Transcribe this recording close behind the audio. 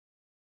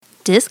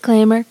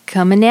Disclaimer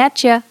coming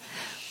at ya.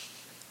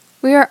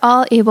 We are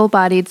all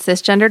able-bodied,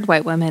 cisgendered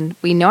white women.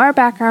 We know our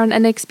background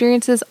and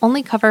experiences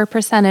only cover a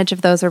percentage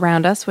of those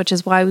around us, which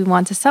is why we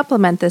want to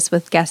supplement this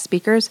with guest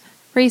speakers,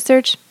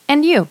 research,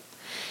 and you.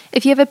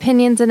 If you have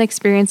opinions and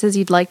experiences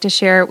you'd like to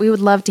share, we would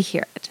love to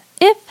hear it.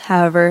 If,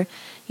 however,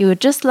 you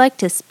would just like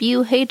to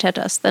spew hate at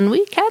us, then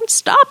we can't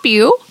stop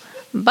you.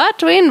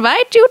 But we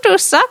invite you to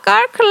suck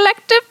our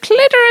collective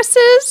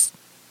clitorises.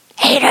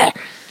 Hater!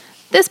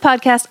 This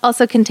podcast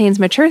also contains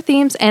mature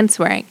themes and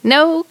swearing.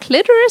 No,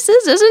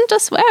 clitorises isn't a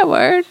swear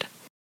word.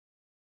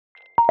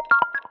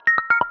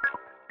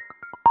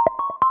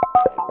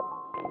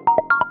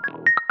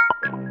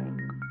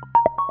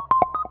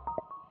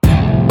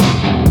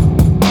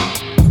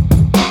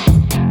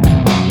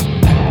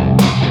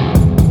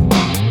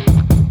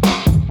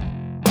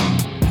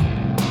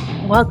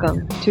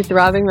 Welcome to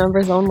Throbbing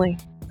Members Only.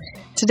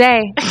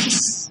 Today,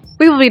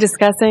 we will be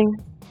discussing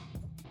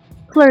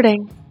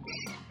flirting.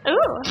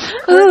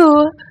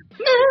 Ooh.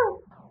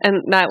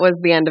 And that was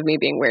the end of me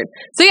being weird.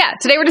 So yeah,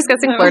 today we're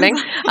discussing flirting.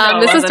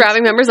 This is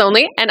Throbbing Members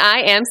Only, and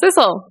I am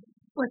Sissel.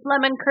 With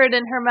lemon curd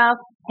in her mouth,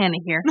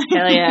 Hannah here.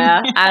 Hell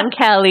yeah. I'm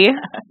Kelly.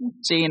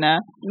 Gina.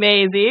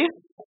 Maisie.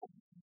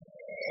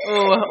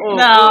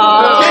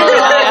 No.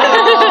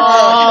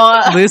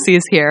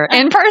 Lucy's here.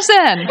 In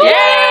person.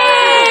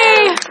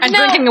 Yay! And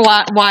drinking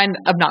wine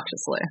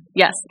obnoxiously.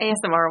 Yes,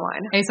 ASMR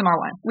wine. ASMR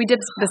wine. We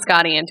dipped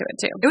biscotti into it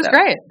too. It was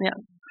great. Yeah.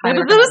 The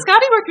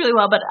biscotti worked really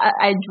well, but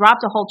I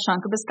dropped a whole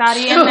chunk of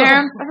biscotti in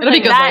there. It'll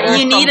be good later.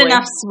 You need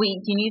enough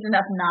sweet. You need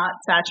enough not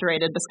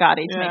saturated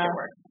biscotti to make it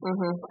work.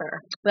 Mm-hmm.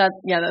 Fair.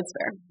 That's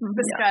fair.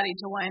 Biscotti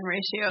to wine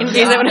ratio. In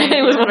case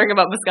anyone was wondering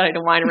about biscotti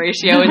to wine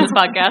ratio in this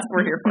podcast,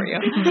 we're here for you.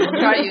 I'll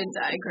draw you a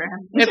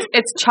diagram.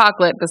 It's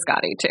chocolate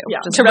biscotti too.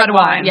 Yeah. To red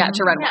wine. Yeah,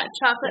 to red wine.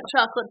 Chocolate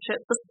chip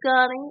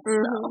biscotti.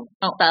 Mm-hmm.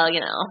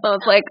 So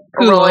it's like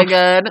really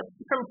good.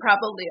 From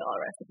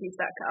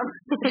probablyallrecipes.com.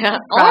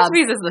 Yeah, all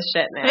recipes is the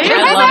shit, man. This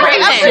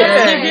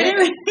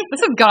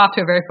has got off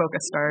to a very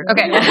focused start.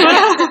 Okay.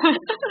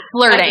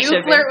 Flirting.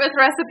 You flirt with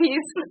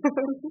recipes?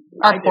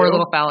 Our poor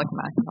little phallic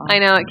mac. I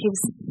know, it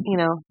keeps,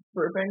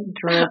 Drooping.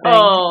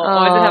 Oh,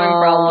 is it having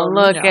problems?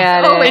 Look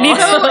at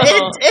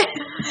it.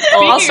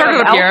 I'll start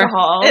with here.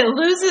 It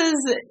loses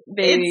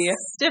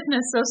its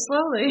stiffness so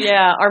slowly.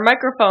 Yeah, our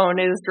microphone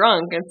is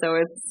drunk, and so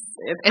it's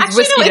Actually,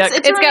 whiskey. no,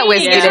 it's got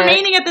whiskey. It's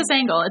remaining at this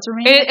angle. It's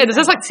remaining. It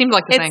just seemed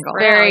like this it's angle.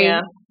 Very.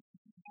 I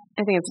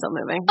think it's still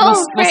moving. We'll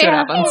see what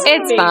happens.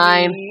 It's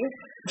fine.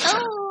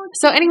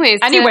 So, anyways.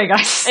 Anyway,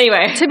 guys.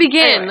 Anyway, to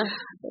begin,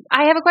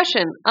 I have a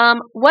question.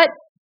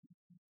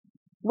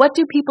 What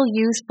do people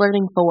use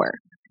flirting for?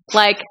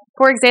 Like,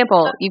 for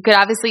example, you could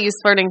obviously use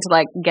flirting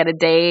to get a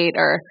date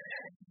or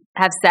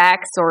have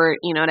sex or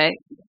to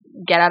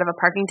get out of a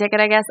parking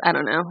ticket. I guess I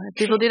don't know.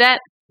 People do that.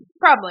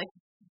 Probably.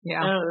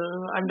 Yeah.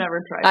 I've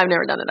never tried. I've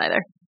never done it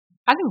either.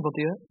 I think we'll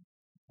do it.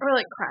 Or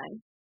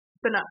crying.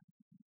 But no.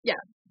 Yeah.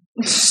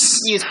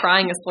 Use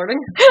crying as flirting?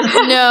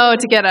 No,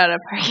 to get out of a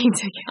parking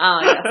ticket. Oh,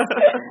 yes.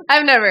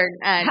 I've never.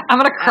 I'm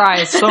going to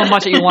cry so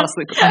much that you want to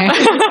sleep with me.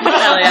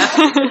 Hell yeah.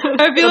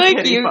 I feel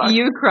like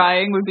you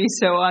crying would be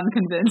so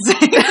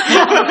unconvincing.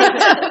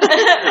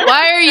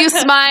 Why are you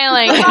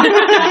smiling?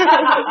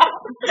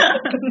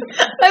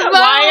 I'm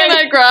not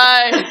gonna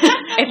cry.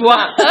 It's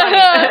not funny.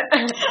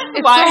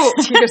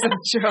 Tears of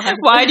joy.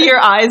 Why do your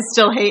eyes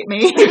still hate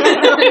me?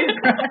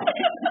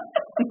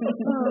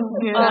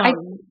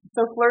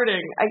 So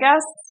flirting, I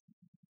guess.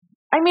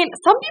 I mean,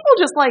 some people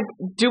just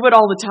do it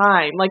all the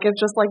time.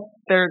 It's just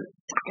they're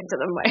talking to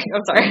them.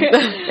 I'm sorry.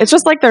 It's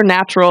just their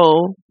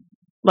natural.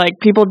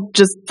 People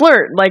just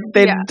flirt.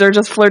 They're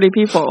just flirty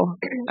people,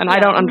 and I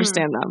don't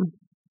understand them.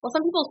 Well,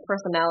 some people's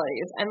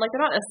personalities, and they're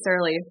not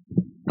necessarily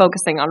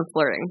focusing on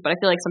flirting, but I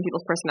feel like some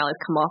people's personalities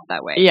come off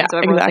that way. Yeah, so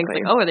everyone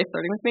exactly. thinks are they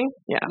flirting with me?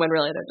 Yeah. When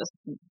really they're just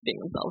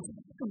being themselves.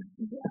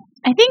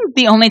 I think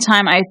the only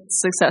time I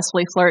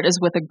successfully flirt is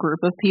with a group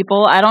of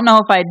people. I don't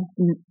know if I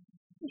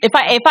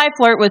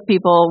flirt with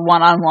people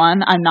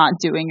one-on-one, I'm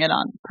not doing it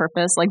on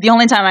purpose. The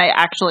only time I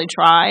actually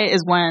try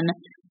is when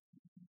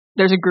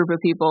there's a group of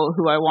people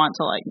who I want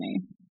to like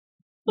me.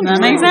 Does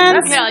that make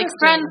sense? Yeah,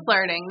 friend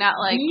flirting, not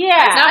I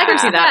can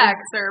see that. sex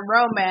or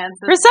romance.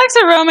 For sex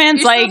or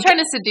romance, You're still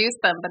trying to seduce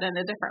them, but in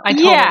a different way.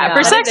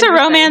 For sex or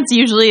romance,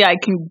 usually I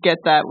can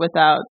get that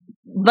without,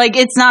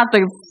 it's not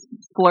the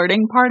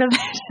flirting part of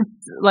it.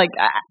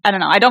 I don't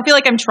know. I don't feel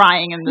like I'm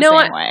trying in the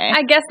same way.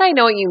 I guess I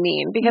know what you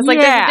mean because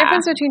there's a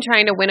difference between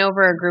trying to win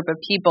over a group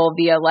of people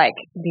via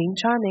being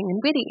charming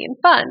and witty and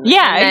fun.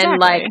 Yeah, and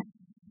exactly.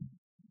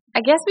 I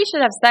guess we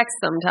should have sex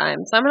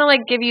sometime. So I'm gonna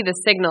give you the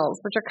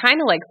signals, which are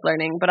kind of like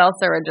flirting, but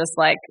also are just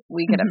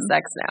we could have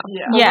sex now.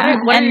 Yeah.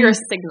 What are your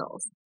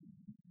signals?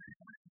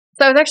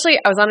 So I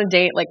was on a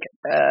date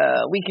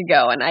a week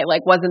ago, and I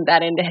wasn't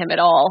that into him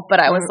at all. But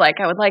I was I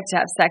would like to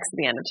have sex at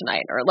the end of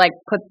tonight, or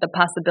put the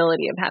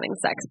possibility of having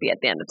sex be at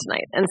the end of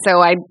tonight. And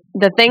so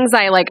the things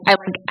I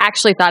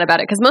actually thought about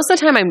it because most of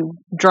the time I'm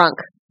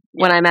drunk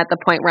when I'm at the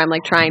point where I'm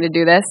trying to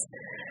do this.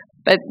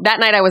 But that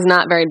night I was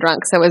not very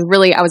drunk. So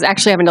I was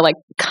actually having to like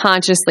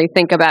consciously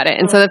think about it.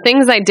 And so the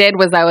things I did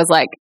was I was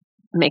like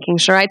making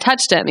sure I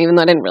touched him, even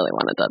though I didn't really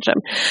want to touch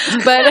him.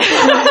 But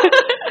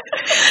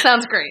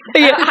Sounds great.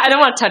 I don't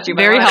want to touch you.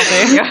 Very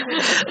healthy.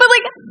 But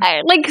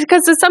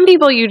because to some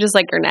people you just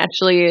like are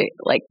naturally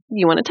like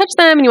you want to touch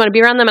them and you want to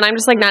be around them, and I'm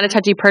just like not a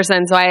touchy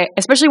person. So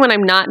especially when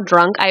I'm not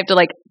drunk, I have to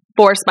like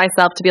force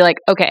myself to be like,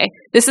 okay,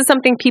 this is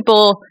something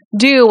people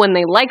do when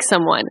they like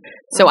someone,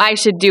 so I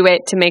should do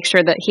it to make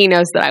sure that he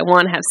knows that I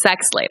want to have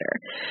sex later.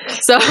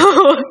 So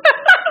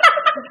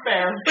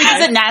Fair.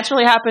 Does it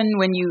naturally happen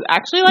when you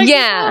actually like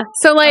yeah.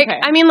 So like, Okay.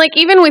 I mean, like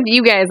even with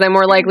you guys, I'm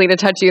more likely to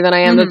touch you than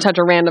I am to touch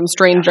a random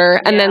stranger.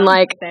 And then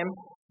like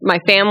my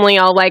family,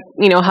 I'll like,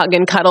 hug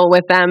and cuddle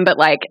with them. But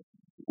like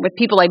with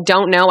people I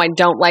don't know, I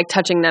don't like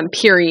touching them,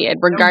 period,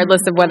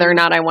 regardless of whether or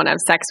not I want to have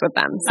sex with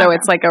them. So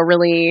it's like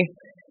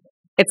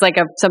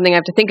something I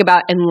have to think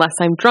about unless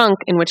I'm drunk,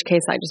 in which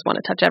case I just want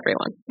to touch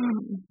everyone.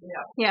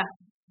 Yeah.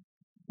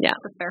 Yeah.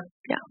 That's fair.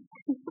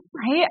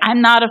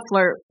 I'm not a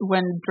flirt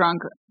when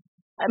drunk.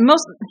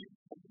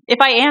 If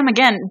I am,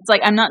 again, it's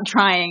like I'm not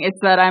trying. It's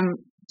that I'm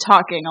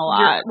talking a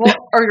lot.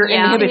 You're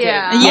inhibited.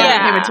 Yeah.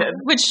 Inhibited.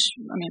 Which,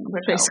 I mean,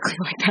 we're basically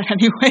like that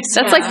anyway.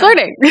 So That's like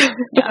flirting. That's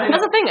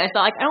the thing. I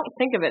don't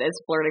think of it as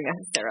flirting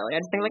necessarily. I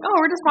just think like, oh,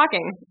 we're just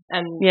talking,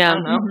 and I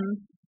don't know.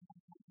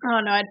 Oh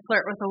no, I'd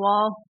flirt with a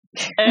wall.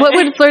 What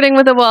would flirting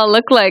with a wall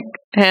look like,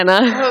 Hannah?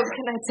 Oh,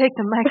 can I take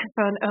the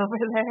microphone over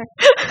there?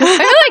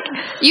 I feel like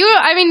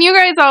you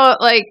guys all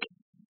like,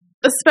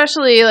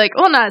 especially like,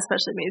 well, not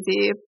especially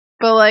Maisie,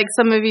 but like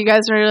some of you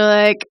guys are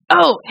like,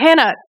 oh,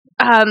 Hannah,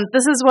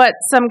 this is what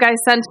some guy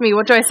sent me.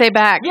 What do I say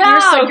back? Yeah,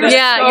 you're so good.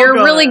 Yeah, you're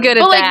really good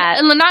at But like,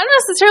 that. not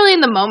necessarily in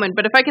the moment,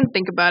 but if I can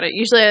think about it,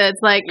 usually it's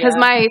like because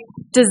my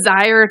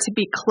desire to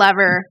be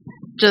clever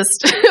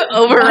just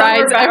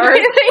overrides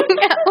everything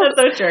else. That's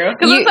so true.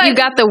 You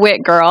got the wit,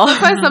 girl.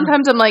 That's why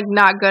sometimes I'm like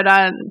not good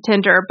on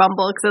Tinder or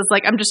Bumble because it's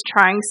like I'm just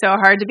trying so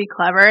hard to be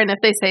clever, and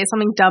if they say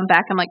something dumb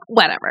back, I'm like,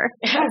 whatever.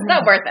 It's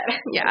not worth it.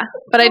 Yeah,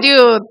 but I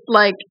do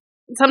like.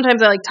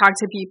 Sometimes I like talk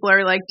to people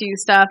or like do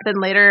stuff,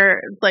 and later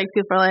like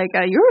people are like,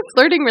 "You were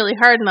flirting really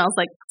hard," and I was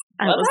like,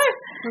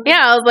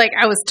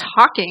 I was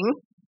talking.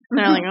 And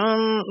they're like,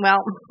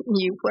 well,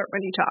 you flirt when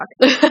you talk.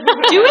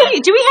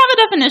 do we have a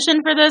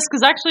definition for this?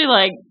 Because actually,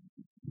 like,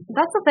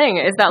 that's the thing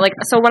is that like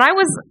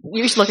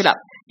you should look it up.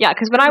 Yeah,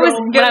 because when I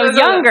was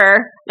younger,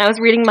 and I was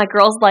reading my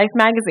Girls Life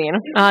magazine.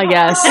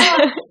 Yes.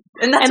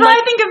 and that's what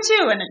I think of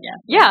too. And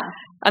yeah,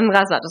 I'm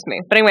glad it's not just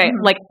me. But anyway,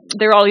 like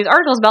there are all these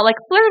articles about like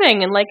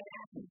flirting and like.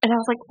 And I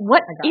was like,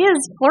 what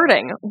is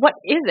flirting? What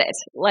is it?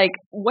 Like,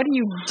 what do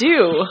you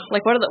do?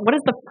 Like, what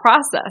is the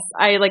process?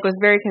 I like was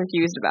very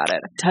confused about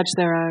it. Touch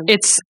their own.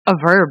 It's a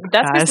verb.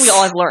 That's basically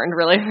all I've learned,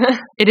 really.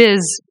 It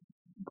is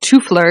to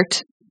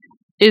flirt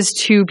is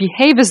to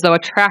behave as though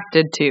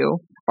attracted to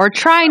or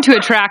trying to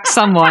attract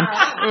someone,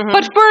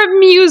 but for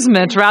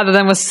amusement rather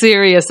than with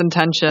serious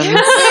intentions.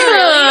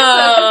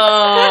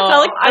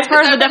 That's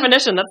part of the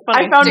definition. That's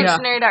funny. I found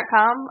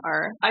dictionary.com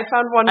or I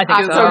found one. I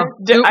think so.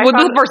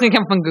 The first thing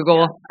came from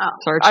Google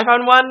search. I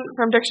found one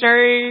from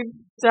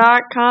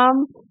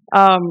dictionary.com.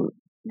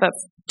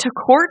 That's to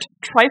court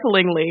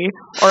triflingly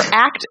or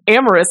act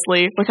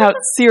amorously without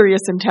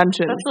serious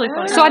intention. That's really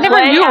funny. So I never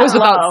knew it was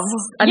without.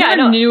 I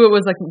never knew it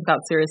was like without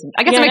serious.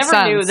 I guess it makes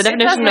sense. The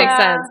definition makes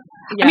sense.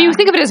 Yeah. I mean, you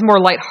think of it as more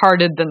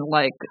lighthearted than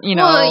like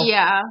Well,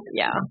 yeah.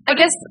 I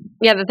guess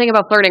the thing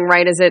about flirting,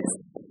 right, is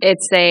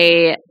it's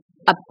a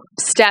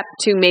step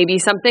to maybe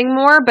something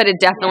more, but it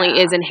definitely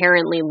is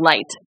inherently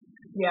light.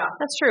 Yeah,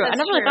 that's true. I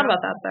never really thought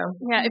about that though.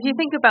 Yeah, if you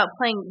think about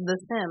playing The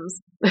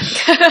Sims.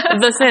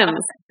 The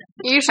Sims.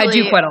 I Usually,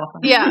 do quite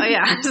often. Yeah.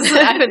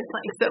 I've been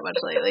playing so much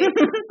lately.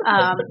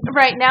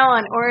 Right now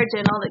on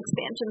Origin, all the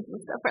expansions and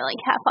stuff are like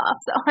half off,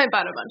 so I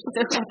bought a bunch of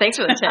stuff. Thanks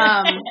for the tip.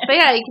 But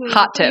yeah, you can.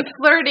 Hot tip.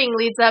 Flirting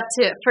leads up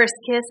to first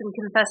kiss and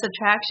confess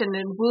attraction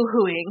and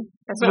woohooing.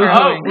 That's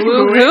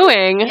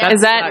Woohooing. Yeah.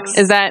 Is that That's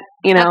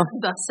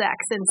the sex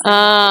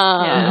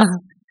instinct.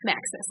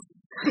 Maxis.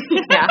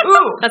 Yeah.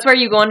 That's where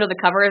you go under the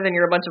covers and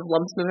you're a bunch of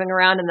lumps moving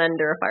around and then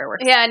there are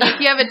fireworks. Yeah, and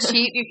if you have a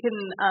cheat, you can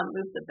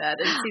move the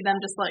bed and see them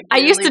just like.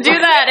 I used to do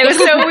that. It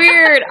was so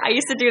weird. I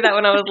used to do that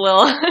when I was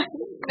little.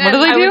 What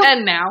do they do?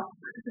 And now.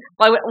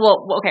 Well,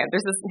 okay.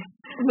 There's this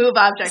Move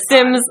objects.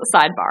 Sims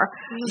sidebar.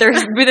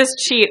 There's this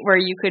cheat where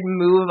you could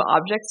move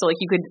objects. So like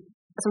you could.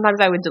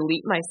 Sometimes I would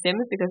delete my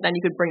Sims because then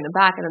you could bring them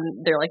back and then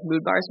their like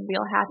mood bars would be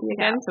all happy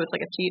again. So it's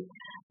like a cheat.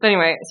 But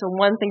anyway, so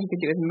one thing you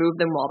could do is move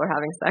them while they're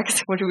having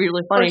sex, which would be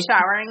really funny. Or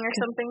showering or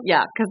something.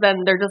 Yeah, because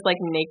then they're just like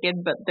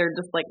naked, but they're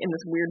just like in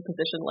this weird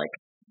position, like.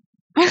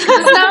 It's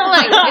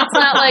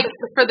not like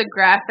for the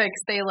graphics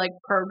they like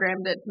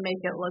programmed it to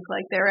make it look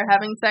like they were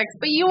having sex,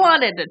 but you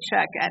wanted to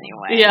check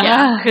anyway.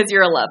 Yeah, because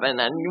you're 11,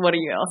 and what are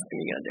you else are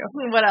you gonna do?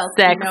 What else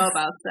Sex. do you know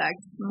about sex?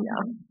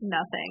 Yeah.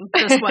 Nothing.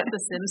 Just what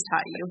The Sims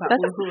taught you about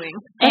woohooing.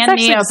 That's and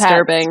actually Neopets.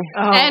 disturbing.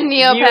 And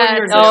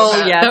Neopets.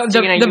 Oh, yeah.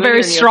 The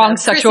very strong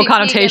sexual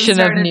connotation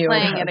of Neo.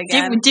 Playing it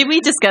again. Did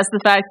we discuss the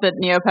fact that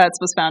Neopets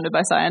was founded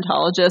by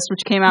Scientologists,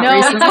 which came out No.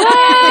 recently?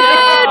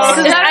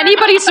 Is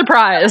anybody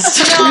surprised?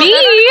 Me?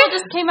 It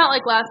just came out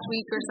like last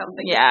week or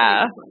something.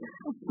 Yeah.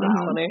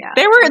 Yeah.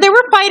 They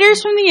were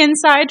fighters from the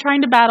inside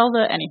trying to battle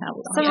the anyhow.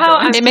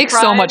 Somehow it makes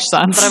so much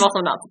sense. But I'm also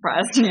not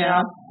surprised.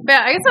 Yeah.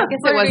 Yeah, I guess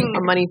it was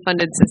a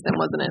money-funded system,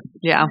 wasn't it?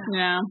 Yeah.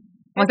 Yeah.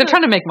 Like they're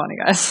trying to make money,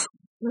 guys.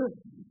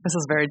 This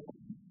is very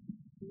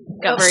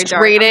got very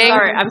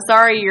dark. I'm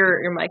sorry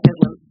your mic is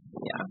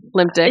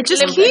limp dick. It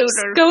just keeps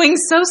going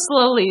so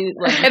slowly.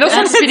 It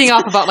also speeding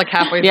off about like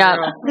halfway through. Yeah.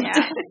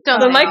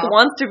 The mic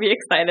wants to be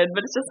excited,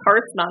 but it's just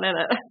heart's not in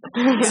it.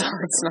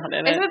 Heart's not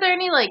in it. Is there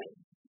any like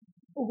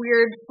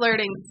weird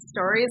flirting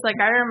stories? Like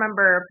I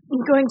remember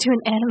going to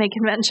an anime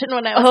convention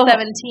when I was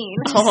 17.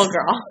 Oh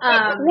girl.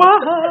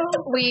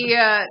 We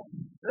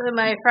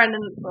my friend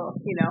and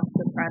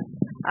good friend.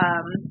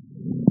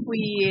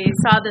 We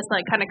saw this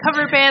like kind of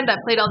cover band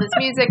that played all this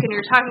music, and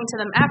you're talking to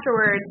them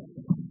afterward.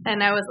 And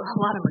I was a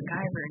lot of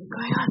MacGyvering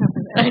going on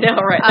over there. I know,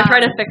 right? They're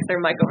trying to fix their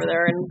mic over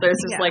there, and there's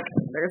just like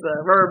there's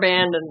a rubber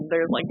band, and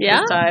there's like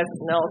ties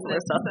and all this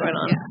other stuff going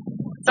on. Yeah.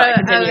 Sorry,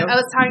 I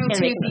was talking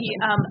to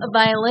the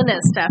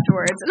violinist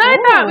afterwards, and I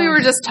thought we were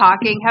just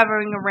talking,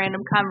 having a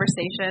random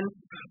conversation.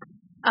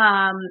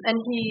 And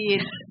he,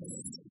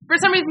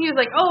 for some reason, he was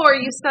like, "Oh, are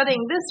you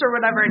studying this or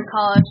whatever in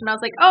college?" And I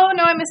was like, "Oh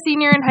no, I'm a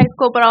senior in high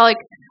school, but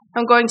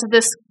I'm going to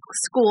this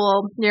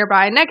school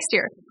nearby next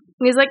year."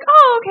 And he's like,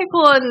 "Oh, okay,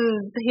 cool."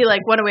 And he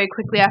like went away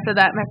quickly after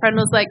that. My friend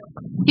was like,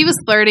 he was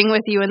flirting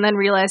with you and then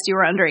realized you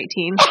were under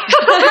 18.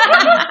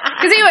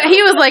 Because he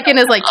was like in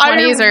his like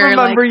 20s or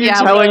like you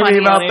telling me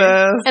about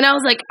this. And I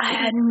was like, I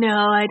had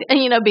no idea.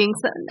 And being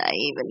so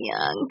naive and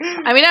young.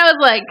 I mean, I was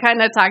like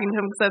kind of talking to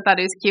him because I thought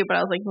he was cute, but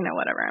I was like,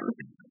 whatever.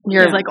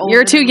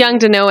 You're too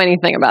young to know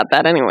anything about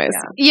that, anyways.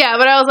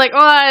 Yeah, but I was like,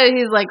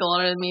 he's like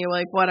older than me,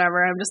 like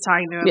whatever. I'm just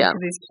talking to him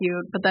because he's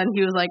cute. But then he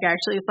was like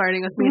actually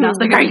flirting with me, and I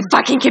was like, "Are you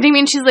fucking kidding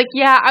me?" And she's like,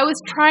 "Yeah, I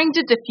was trying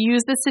to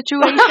diffuse the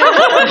situation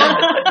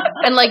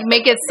and like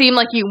make it seem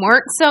like you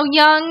weren't so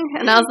young."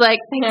 And I was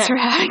like, "Thanks for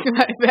having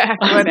my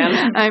back."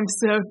 I'm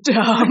so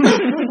dumb.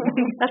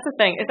 That's the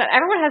thing, is that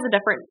everyone has a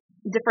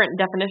different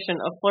definition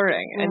of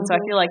flirting, and so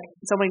I feel like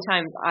so many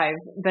times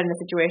I've been in a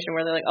situation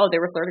where they're like, "Oh, they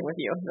were flirting with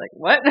you." I'm like,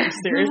 what?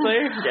 Seriously?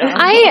 Yeah.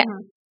 I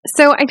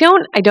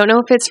don't know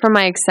if it's from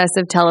my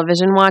excessive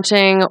television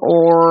watching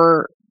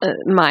or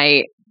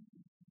my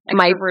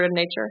extroverted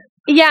nature.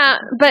 Yeah,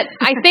 but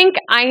I think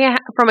I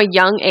from a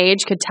young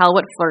age could tell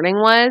what flirting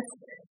was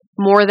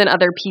more than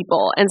other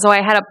people, and so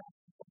I had a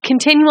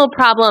continual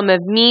problem of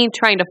me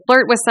trying to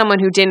flirt with someone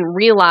who didn't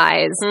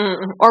realize,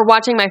 or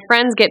watching my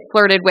friends get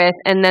flirted with,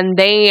 and then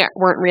they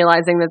weren't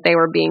realizing that they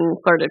were being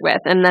flirted with,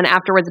 and then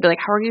afterwards be like,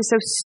 "How are you so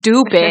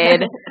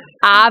stupid?"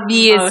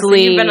 Obviously, so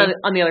you've been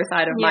on the other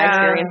side of my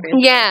experience.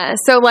 Basically. Yeah,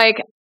 so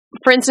like,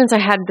 for instance, I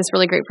had this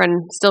really great friend,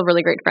 still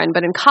really great friend,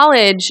 but in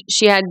college,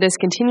 she had this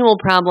continual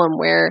problem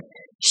where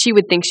she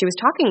would think she was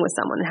talking with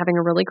someone and having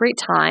a really great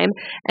time.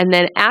 And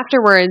then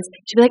afterwards,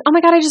 she'd be like, "Oh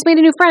my God, I just made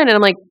a new friend." And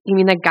I'm like, "You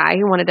mean that guy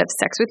who wanted to have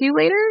sex with you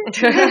later?" And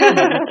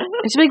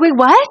she'd be like, "Wait,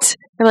 what?"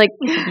 I'm like,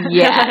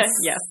 "Yes."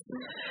 Yes.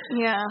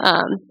 Yeah.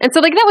 And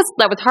so like that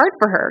was hard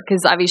for her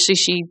because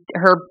obviously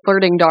her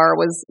flirting dar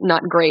was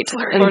not great.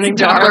 Flirting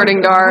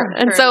dar.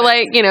 And so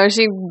like,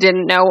 she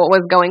didn't know what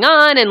was going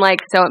on, and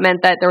like so it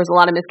meant that there was a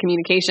lot of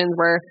miscommunications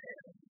where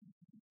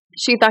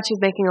she thought she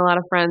was making a lot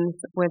of friends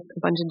with a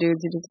bunch of dudes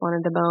who just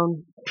wanted to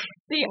bone.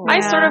 See, I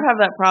sort of have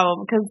that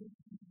problem because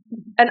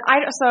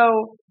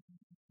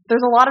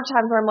there's a lot of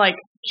times where I'm like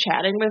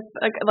chatting with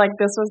like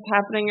this was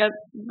happening at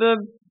the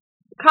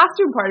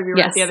costume party we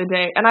were at the other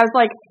day, and I was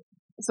like,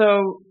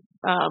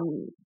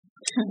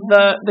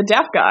 the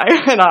deaf guy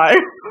and I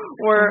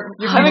were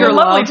having a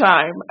lovely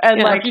time,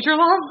 and like future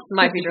love,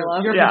 my future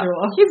love, your future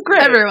love. He's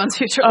great, everyone's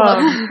future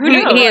love.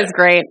 He is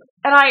great,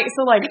 and I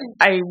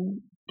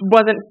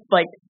wasn't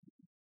like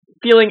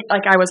feeling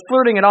like I was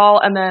flirting at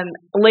all, and then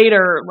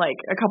later, like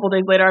a couple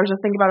days later, I was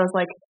just thinking about it. I was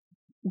like,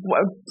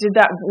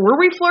 were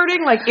we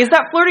flirting? Like, is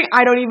that flirting?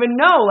 I don't even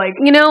know. Like,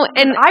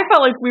 and I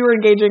felt like we were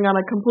engaging on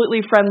a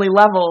completely friendly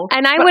level,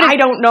 and I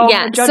don't know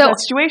how to judge that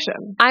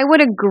situation. I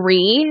would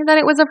agree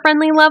that it was a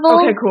friendly level.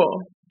 Okay,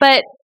 cool.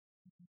 But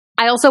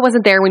I also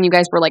wasn't there when you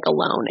guys were like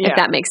alone, if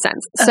that makes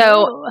sense.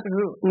 So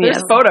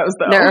there's photos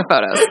though. There are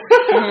photos.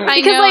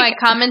 I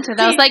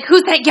commented. I was like,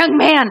 "Who's that young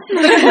man?"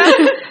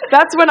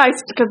 That's when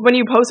because when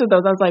you posted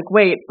those, I was like,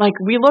 "Wait, like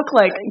we look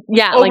like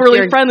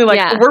overly friendly.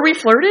 Like, were we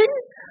flirting?"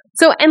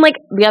 So, and like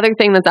the other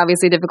thing that's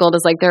obviously difficult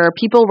is like there are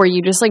people where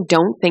you just like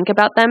don't think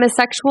about them as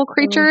sexual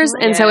creatures,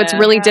 and so it's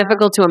really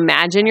difficult to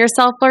imagine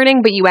yourself flirting,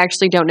 but you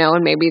actually don't know,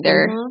 and maybe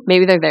they're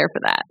there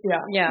for that.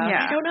 Yeah.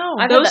 I don't know.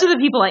 Those are the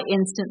people I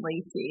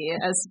instantly see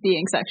as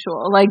being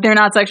sexual. Like they're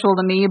not sexual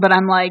to me, but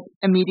I'm like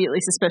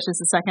immediately suspicious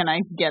the second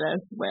I get a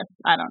whiff.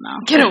 I don't know.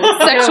 Get a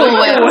sexual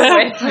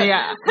whiff.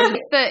 Yeah.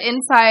 The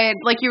inside,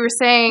 like you were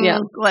saying,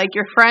 like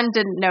your friend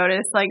didn't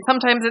notice. Like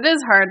sometimes it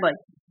is hard, like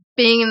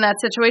being in that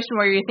situation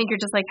where you think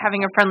you're just like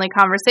having a friendly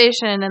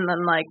conversation and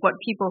then like what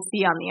people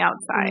see on the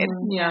outside.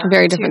 Yeah.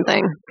 Very different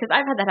thing. Because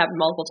I've had that happen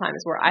multiple times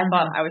where I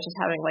thought I was just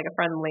having like a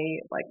friendly,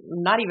 like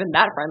not even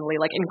that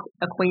friendly, like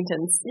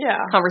acquaintance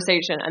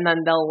conversation, and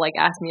then they'll like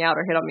ask me out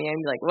or hit on me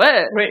and be like,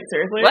 "What? Wait,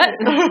 seriously? What?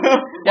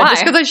 Yeah,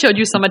 just because I showed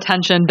you some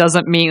attention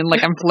doesn't mean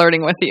like I'm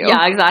flirting with you.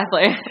 Yeah,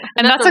 exactly.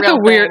 And that's like a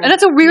weird, and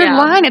that's a weird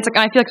line. It's like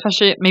I feel like,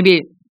 especially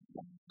maybe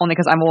only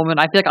because I'm a woman,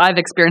 I feel like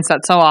I've experienced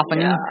that so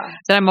often.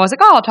 That I'm always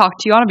like, oh, I'll talk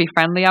to you. I want to be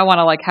friendly. I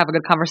want to like have a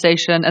good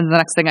conversation. And the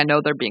next thing I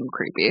know, they're being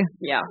creepy.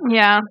 Yeah.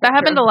 Yeah. That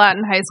happened a lot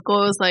in high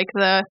school. It was like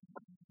the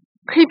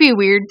creepy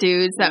weird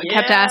dudes that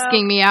kept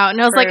asking me out. And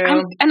I was like,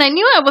 and I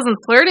knew I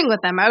wasn't flirting with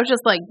them. I was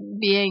just like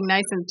being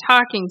nice and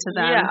talking to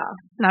them. Yeah.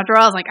 And after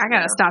all, I was like, I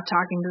got to stop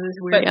talking to these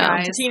weird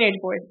guys. To teenage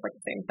boys, it's like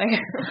the same thing.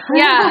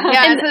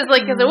 Yeah. It's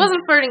like, because it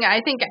wasn't flirting.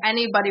 I think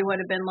anybody would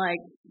have been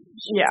like,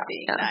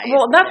 being nice.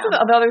 Well, that's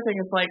the other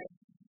thing is like,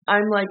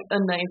 I'm like a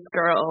nice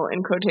girl in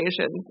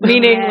quotations,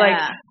 meaning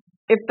like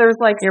if there's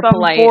like some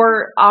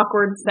poor,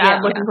 awkward,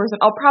 sad looking person,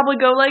 I'll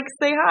probably go like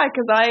say hi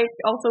because I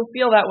also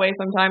feel that way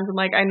sometimes, and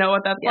like I know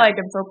what that's like,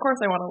 and so of course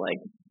I want to like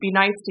be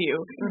nice to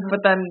you, but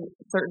then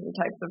certain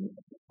types of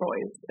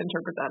boys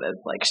interpret that as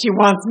like she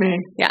wants me.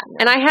 Yeah,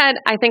 and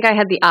I think I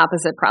had the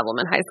opposite problem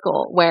in high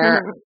school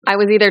where I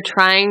was either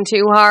trying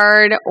too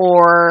hard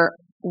or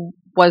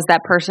was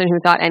that person who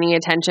thought any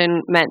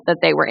attention meant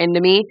that they were into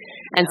me,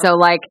 and so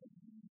like.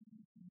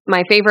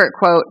 My favorite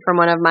quote from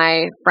one of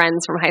my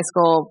friends from high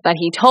school that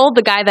he told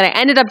the guy that I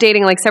ended up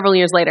dating like several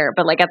years later,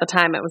 but like at the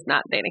time I was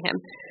not dating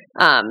him,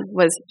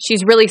 was,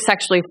 "She's really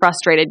sexually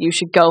frustrated. You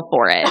should go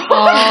for it." Oh,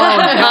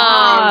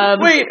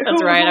 God. Wait,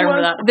 that's right. I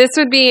remember that. This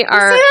would be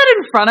our... You say that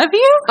in front of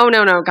you? Oh,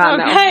 no,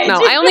 God, okay.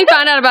 no. I only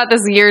found out about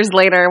this years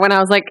later when I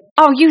was like,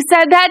 oh, you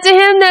said that to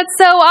him? That's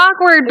so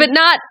awkward, but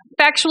not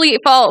factually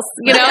false,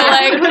 you know?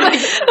 Like,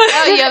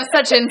 oh, you have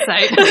such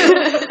insight.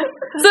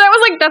 So that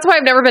was like, that's why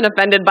I've never been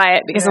offended by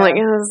it, because I'm like,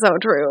 oh, it's so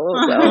true.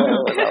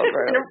 So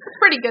true. And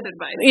pretty good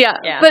advice.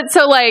 Yeah. But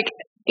so like,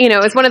 you know,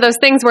 it's one of those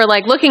things where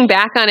like looking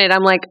back on it,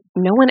 I'm like,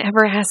 no one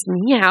ever asked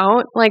me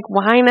out. Like,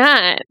 why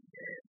not?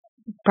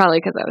 Probably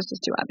because I was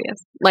just too obvious.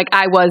 Like,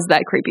 I was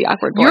that creepy,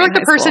 awkward boy. You're like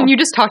the person you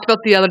just talked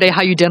about the other day,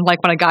 how you didn't like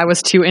when a guy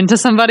was too into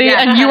somebody,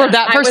 and you were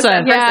that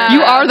person.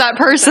 You are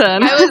that person.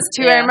 I was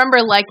too. I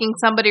remember liking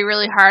somebody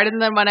really hard, and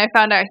then when I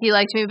found out he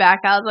liked me back,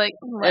 I was like,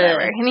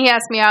 whatever. And he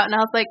asked me out, and I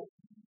was like,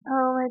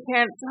 oh, my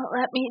parents won't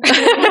let me do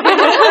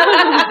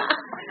it.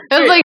 It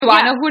was like, do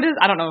I know who it is?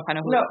 I don't know if I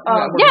know who it is.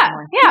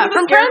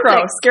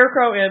 From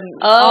Scarecrow in...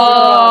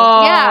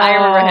 Oh, yeah. I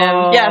remember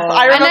him. Yes,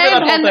 I remember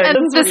that whole thing.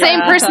 And the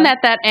same person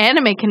at that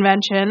anime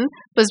convention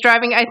was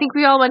driving, I think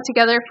we all went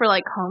together for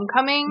like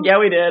homecoming. Yeah,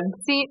 we did.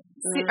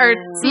 Or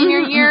senior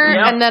year,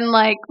 and then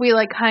like we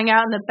like hung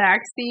out in the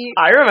back seat.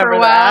 I remember for a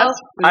while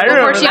that.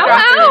 Before she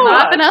dropped him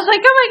off, and I was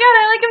like, "Oh my god,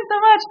 I like him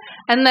so much."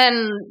 And then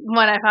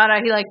when I found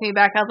out he liked me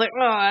back, I was like,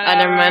 "Oh, I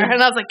never mind."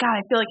 And I was like, "God, I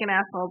feel like an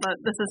asshole, but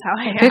this is how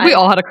I am." I think we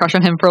all had a crush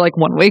on him for like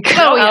 1 week.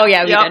 Oh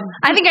yeah, we did.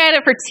 I think I had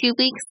it for 2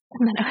 weeks,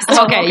 and then I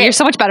was okay. You're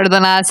so much better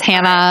than us,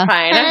 Hannah.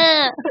 Fine.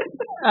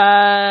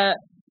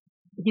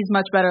 He's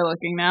much better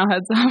looking now.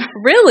 Heads up.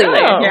 Really?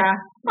 Oh. Yeah.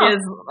 He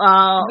has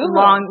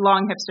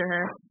long hipster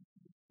hair.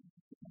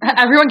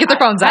 Everyone get their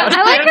phones out.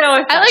 I like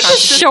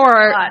his sister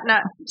short. a lot.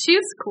 No, she's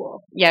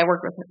cool. Yeah, I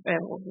worked with her.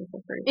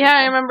 Yeah,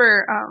 I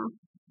remember.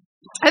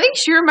 I think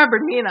she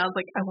remembered me, and I was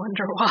like, I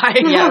wonder why.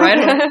 Yeah,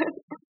 right.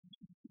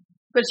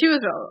 But she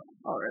was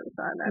all really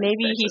fun.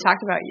 Maybe he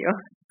talked about you.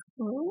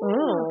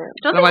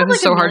 Don't they Otherwise have like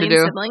it's so hard to do.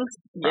 siblings?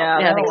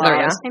 Yeah, I think so.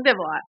 I think they have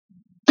a lot.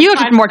 He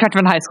looks more attractive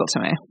in high school to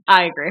me.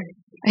 I agree.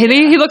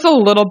 He looks a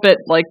little bit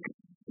like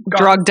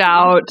drugged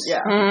out.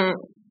 Yeah.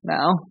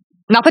 No.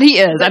 Not that he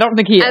is. I don't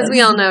think he is. As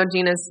we all know,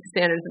 Gina's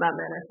standards about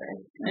men are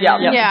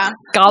fair. Yeah.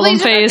 Gollum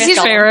face,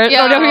 ferret.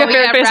 Yeah, ferret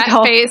face,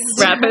 rat face.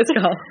 Rat face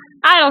skull.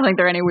 I don't think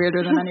they're any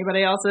weirder than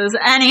anybody else's.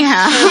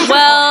 Anyhow.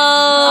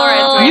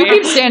 Well, you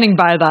keep standing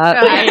by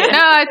that.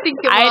 No, I think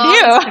I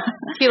do.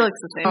 He looks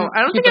the same. I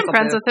don't think I'm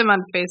friends with him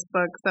on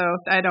Facebook, so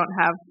I don't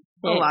have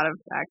a lot of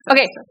access.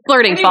 Okay,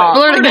 flirting fall.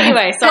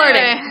 Anyway,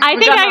 Flirting. I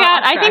think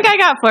I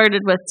got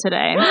flirted with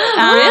today.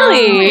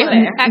 Really?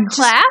 At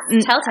class?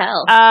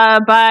 Tell.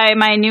 By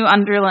my new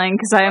underling,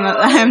 because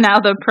I am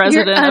now the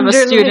president of a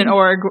student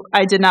org.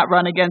 I did not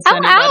run against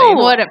anybody.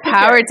 What a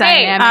power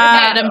dynamic,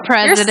 Madam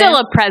President. You're still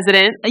a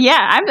president. Yeah,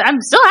 I'm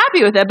still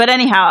happy with it. But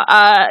anyhow,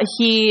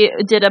 he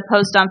did a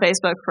post on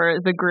Facebook for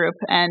the group,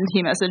 and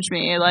he messaged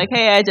me like,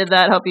 "Hey, I did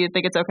that. Hope you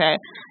think it's okay."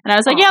 And I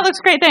was like, "Yeah, it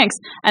looks great, thanks."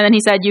 And then he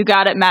said, "You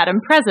got it,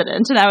 Madam President."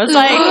 And I was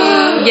like,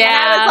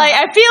 yeah. I was like,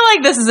 I feel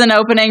like this is an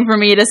opening for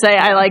me to say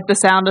I like the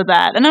sound of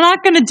that. And I'm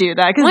not going to do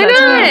that because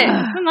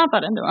I'm not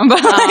that into him. But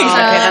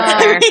okay, that's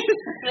fair.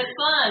 That's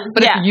fun.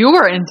 But if you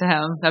were into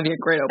him, that'd be a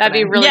great opening. That'd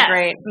be really Yes.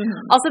 great.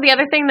 Mm-hmm. Also, the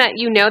other thing that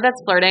you know that's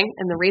flirting,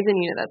 and the reason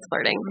you know that's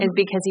flirting, is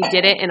because he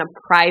did it in a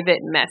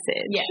private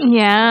message.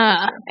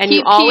 Yeah. And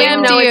He you always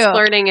PM'd know it's you.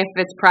 flirting if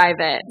it's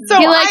private. So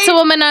He likes a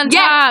woman on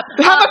top.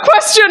 have a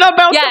question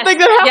about something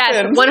that Yes,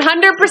 happened.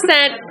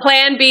 100%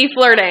 plan B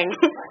flirting.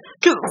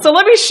 So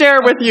let me share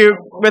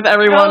with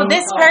everyone. Oh,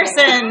 this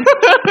person.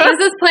 This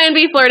is Plan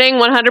B flirting,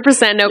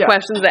 100%, no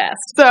questions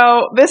asked.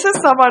 So this is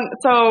someone.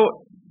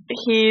 So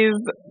he's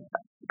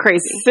Crazy.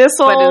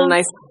 Sissel's but is a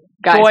nice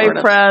guy,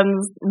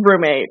 boyfriend's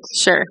roommate.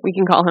 Sure, we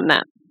can call him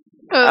that.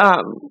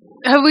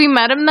 Have we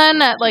met him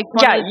then at like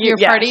one of your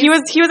parties? He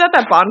was at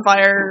that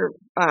bonfire.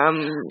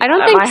 I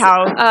don't at think my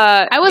house.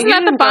 I wasn't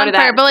at the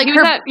bonfire, but like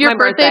your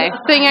birthday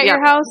thing at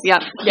your house.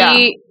 Yep.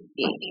 Yeah.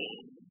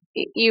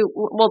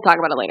 We'll talk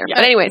about it later. Yeah.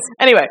 But anyways,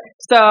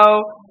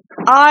 so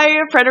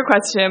I friend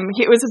requested him.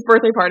 It was his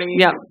birthday party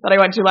that I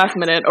went to last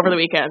minute over the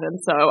weekend, and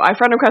so I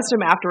friend requested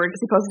him afterward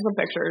because he posted some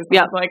pictures.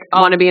 Yeah, like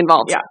I want to be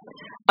involved. Yeah.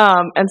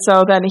 And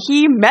so then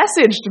he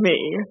messaged me,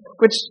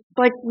 which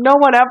like no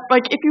one ever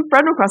if you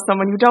friend request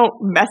someone, you don't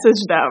message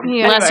them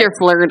unless you're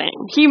flirting.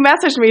 He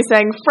messaged me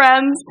saying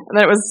friends, and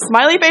then it was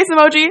smiley face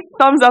emoji,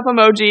 thumbs up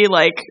emoji,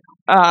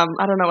 I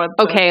don't know what.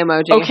 Okay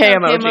emoji. Okay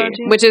emoji.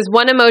 Which is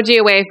one emoji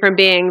away from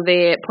being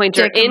the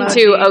pointer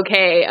into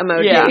okay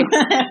emoji. Yeah.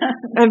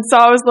 And so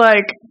I was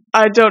like,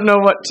 I don't know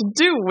what to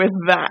do with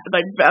that.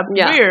 Like, that's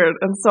weird.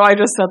 And so I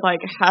just said,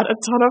 had a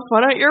ton of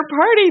fun at your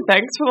party.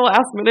 Thanks for the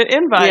last minute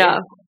invite. Yeah.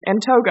 And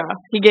toga.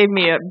 He gave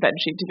me a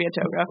bedsheet to be a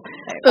toga.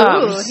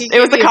 Ooh, it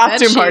was the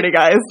costume party,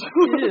 guys.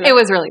 It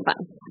was really fun.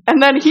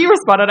 And then he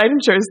responded, I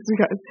didn't share this with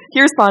you guys.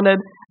 He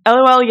responded,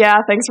 LOL, yeah,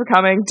 thanks for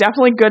coming.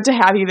 Definitely good to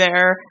have you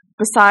there.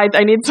 Besides,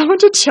 I need someone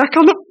to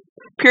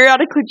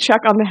periodically check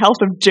on the health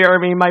of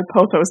Jeremy, my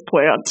pothos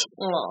plant.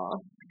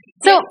 Aww.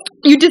 So,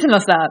 you did tell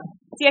us that.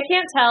 See, I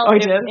can't tell. Oh, I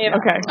did?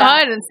 Okay.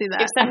 I didn't see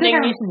that.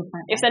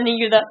 If sending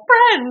you the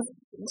friends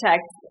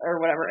text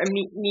or whatever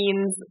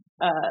means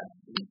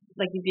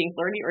he's being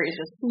flirty, or he's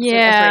just a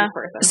strange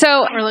person.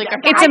 So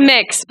it's a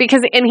mix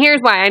because, and here's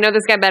why I know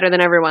this guy better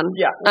than everyone.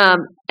 Yeah.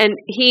 And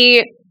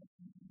he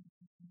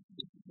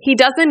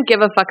doesn't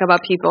give a fuck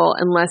about people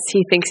unless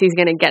he thinks he's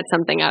going to get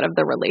something out of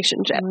the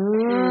relationship.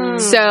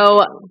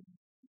 So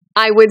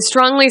I would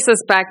strongly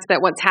suspect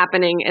that what's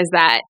happening is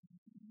that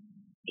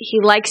he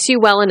likes you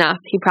well enough.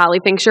 He probably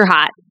thinks you're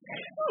hot.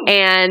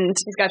 And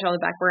he's got you on the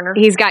back burner.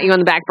 He's got you on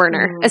the back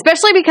burner.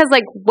 Especially because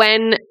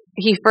when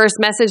he first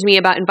messaged me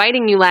about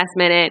inviting you last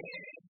minute,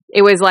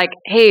 it was like,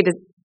 hey, does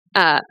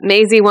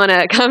Maisie want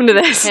to come to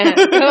this?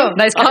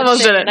 Nice catch.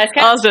 Almost did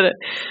it.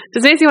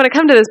 Does Maisie want to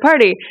come to this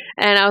party?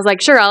 And I was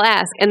like, sure, I'll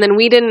ask. And then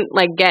we didn't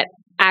get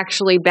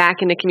actually back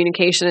into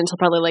communication until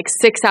probably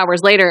 6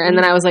 hours later. And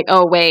then I was like,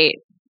 oh, wait.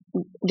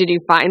 Did you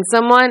find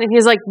someone? And he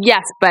was like,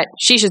 yes, but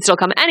she should still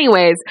come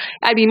anyways.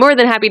 I'd be more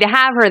than happy to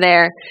have her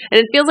there. And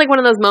it feels like one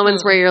of those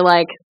moments where you're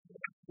like,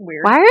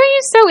 weird. Why are you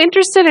so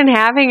interested in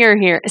having her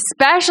here?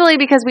 Especially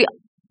because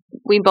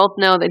we both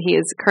know that he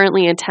is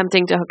currently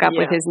attempting to hook up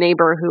with his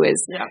neighbor who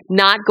is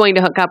not going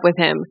to hook up with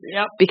him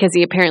because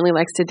he apparently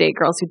likes to date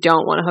girls who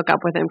don't want to hook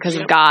up with him because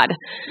of God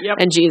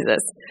and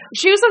Jesus.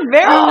 She was a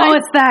very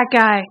it's that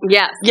guy.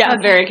 Yes. Yeah,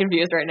 I'm very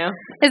confused right now.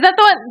 Is that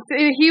the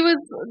one? He was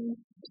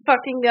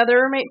fucking the other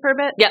roommate for a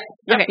bit? Yep.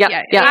 Okay,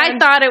 yeah. I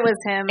thought it was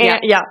him. And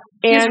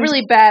he's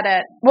really bad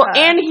at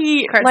and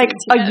he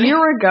a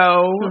year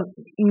ago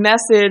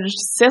messaged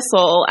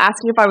Sissel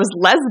asking if I was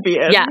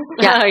lesbian. Yeah.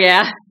 Oh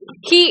yeah.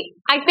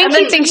 I think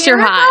he thinks you're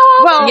hot.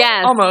 Well,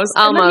 yes, almost.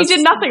 And then he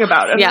did nothing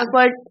about it. And I was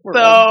like,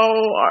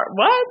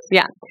 what?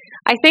 Yeah.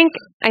 I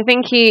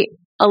think he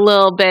a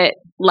little bit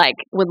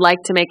would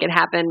like to make it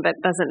happen, but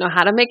doesn't know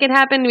how to make it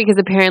happen because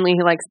apparently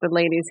he likes the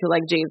ladies who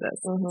like Jesus.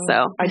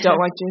 So I don't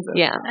like Jesus.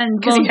 Yeah, and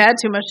because he had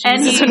too much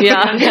Jesus.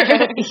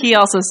 And he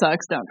also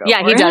sucks. Don't go.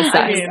 Yeah, he does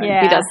suck.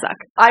 He does suck.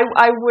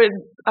 I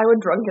would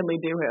drunkenly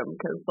do him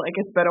because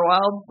it's been a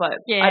while, but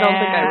I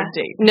don't think I would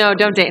date him. No,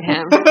 don't date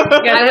him.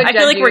 I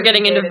feel like we're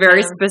getting into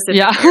very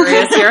specific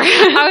areas here.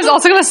 I was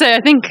also going to say,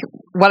 I think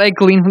what I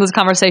gleaned from this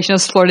conversation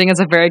is flirting is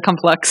a very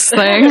complex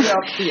thing.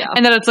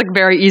 And that it's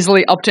very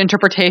easily up to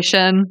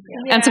interpretation.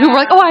 And some people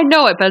are like, oh, I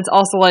know it, but it's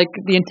also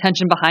the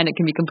intention behind it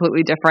can be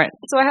completely different.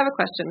 So I have a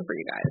question for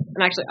you guys.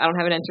 And actually, I don't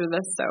have an answer to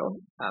this, so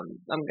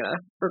I'm going to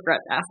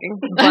regret asking.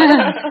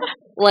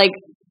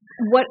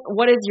 But,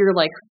 what is your,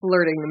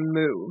 flirting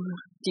move?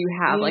 Do you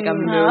have, a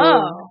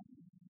move?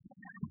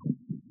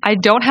 I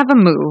don't have a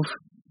move,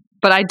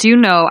 but I do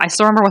know, I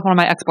still remember with one of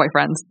my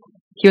ex-boyfriends,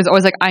 he was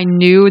always I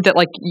knew that,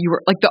 you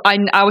were, I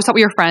always thought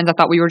we were friends. I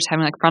thought we were just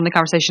having, friendly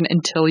conversation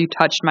until you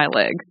touched my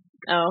leg.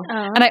 Oh.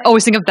 And I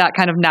always think of that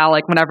kind of now,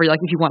 whenever, if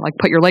you want,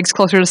 put your legs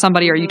closer to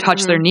somebody or you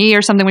touch their knee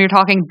or something when you're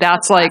talking,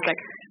 that's a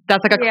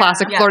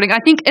classic flirting. I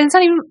think it's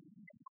not even,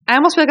 I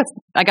almost feel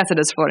I guess it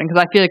is flirting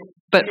because I feel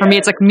but for me,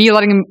 it's me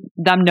letting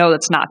them know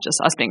that's not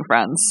just us being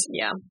friends.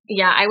 Yeah.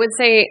 Yeah, I would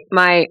say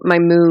my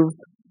move,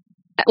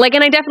 and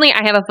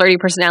I have a flirty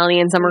personality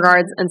in some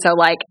regards, and so,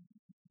 I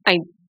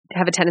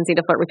have a tendency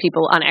to flirt with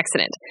people on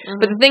accident.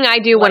 But the thing I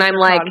do when I'm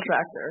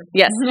contractor.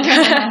 yes,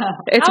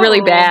 it's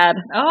really bad.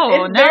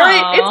 Oh, it's no.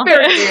 It's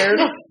very weird.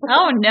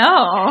 Oh,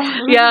 no.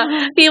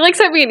 Yeah. He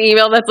sent me an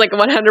email that's 100%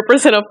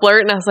 a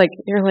flirt, and I was like,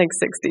 you're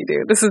 60,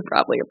 dude. This is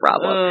probably a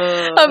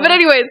problem. But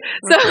anyways,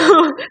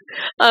 so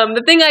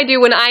the thing I do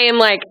when I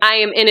am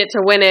I am in it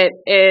to win it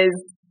is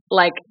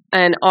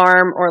an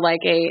arm or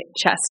a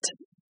chest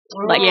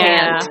like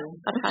hand.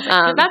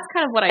 That's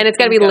kind of what I and it's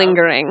got to be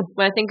lingering.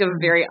 When I think of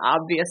very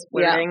obvious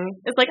flirting,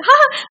 it's like,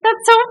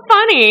 that's so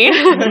funny.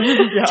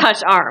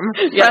 Touch arm.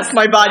 Press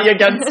my body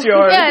against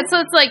yours. Yeah, so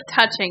it's like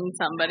touching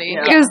somebody.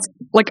 Yeah. Because,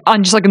 like,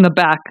 on just like in the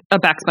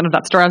backspin of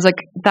that story, I was like,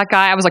 that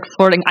guy, I was like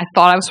flirting. I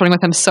thought I was flirting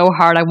with him so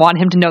hard. I want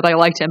him to know that I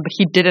liked him, but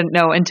he didn't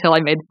know until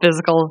I made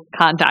physical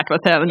contact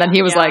with him. And then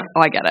he was like,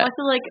 oh, I get it. I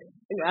feel like,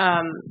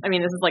 I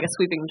mean, this is like a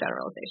sweeping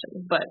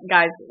generalization, but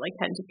guys like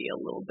tend to be a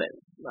little bit,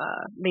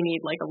 they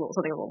need like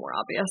something a little more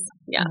obvious.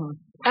 Yeah.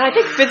 And I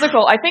think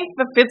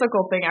the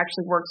physical thing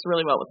actually works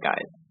really well with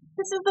guys.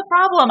 This is the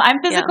problem.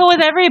 I'm physical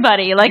with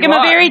everybody. Like, I'm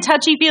a very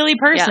touchy-feely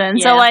person.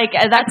 So, like,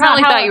 that's I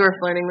probably not how thought you were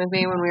flirting with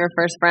me when we were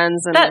first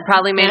friends, and it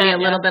probably made me a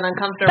little bit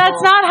uncomfortable.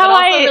 That's not how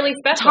I really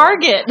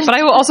target. But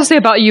I will also say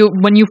about you,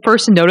 when you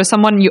first notice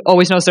someone, you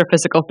always notice their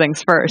physical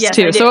things first,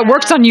 too. So it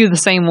works on you the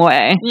same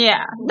way.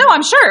 Yeah. No,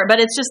 I'm sure, but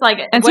it's just like...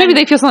 And so maybe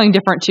they feel something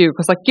different, too,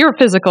 because, like, you're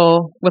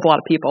physical with a lot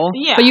of people,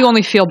 but you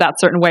only feel that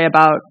certain way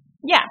about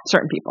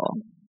certain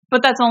people. But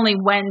that's only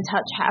when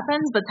touch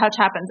happens, but touch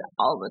happens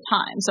all the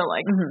time. So,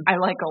 like, I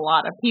like a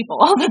lot of people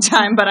all the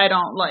time, but I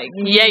don't like...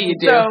 Yeah, you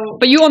do.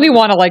 But you only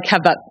want to, like,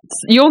 have that...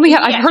 You only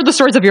have... I've heard the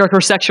stories of your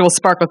sexual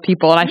spark with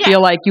people, and I feel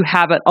like you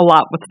have it a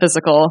lot with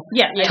physical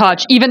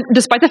touch, even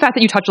despite the fact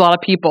that you touch a lot of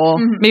people,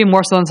 maybe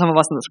more so than some of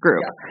us in this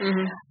group.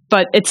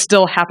 But it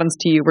still happens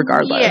to you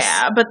regardless.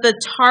 Yeah, but the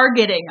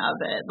targeting of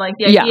it, like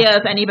the idea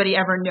of anybody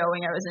ever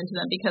knowing I was into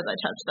them because I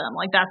touched them,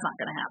 like, that's not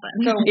going to happen.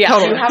 So,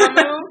 do you have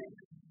a move?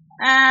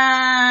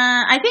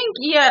 I think,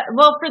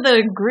 well, for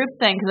the group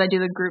thing, because I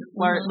do the group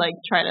flirt, like,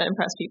 try to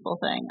impress people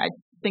thing, I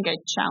think I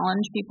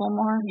challenge people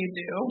more. You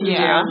do?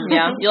 Yeah.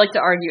 You like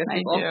to argue with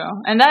people. I do.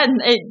 And that,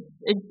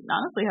 it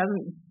honestly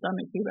hasn't done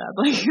me too bad.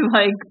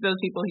 Like, those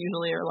people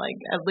usually are, like,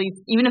 at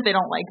least, even if they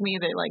don't like me,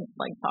 they like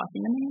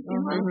talking to me. So.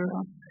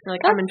 You're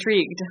like, I'm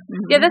intrigued.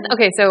 Yeah, that's,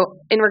 okay, so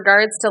in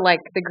regards to, like,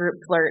 the group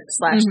flirt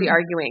 / the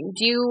arguing,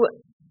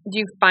 do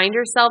you find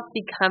yourself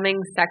becoming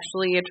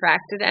sexually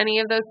attracted to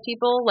any of those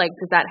people? Like,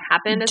 does that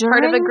happen as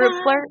part of a group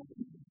flirt?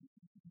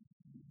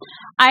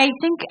 I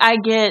think I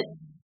get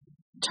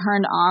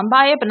turned on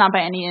by it, but not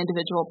by any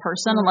individual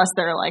person unless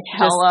they're, like,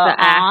 hella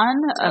on.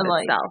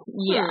 Like,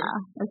 yeah.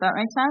 Does that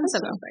make sense?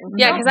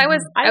 Yeah, because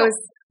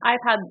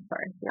I've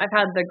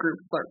had the group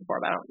flirt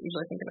before, but I don't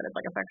usually think of it as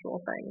like a sexual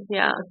thing.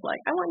 Yeah. It's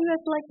like, I want you guys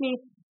to like me.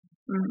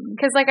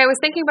 Because, like, I was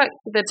thinking about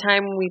the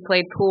time we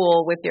played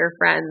pool with your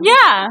friends.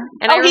 Yeah.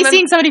 And he's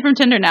seeing somebody from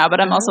Tinder now,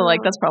 but I'm also like,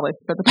 that's probably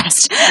for the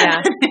best.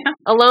 Yeah.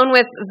 Alone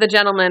with the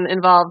gentleman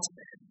involved,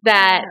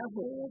 that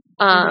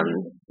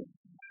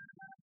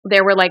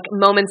there were, like,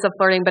 moments of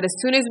flirting, but as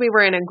soon as we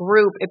were in a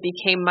group, it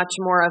became much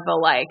more of a,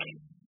 like,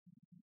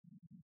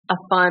 a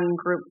fun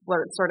group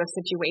flirt sort of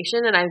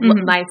situation, and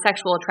my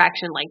sexual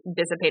attraction, like,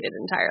 dissipated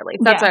entirely.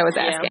 So that's why I was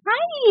asking. Hi!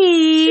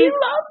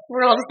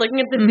 We're all just looking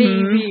at the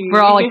baby.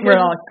 We're all like,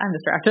 I'm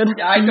distracted.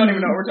 Yeah, I don't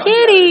even know what we're talking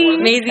Kitty!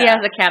 about. Maisie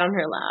has a cat on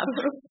her lap.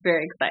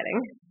 Very exciting.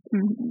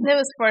 It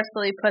was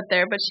forcefully put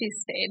there, but she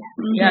stayed.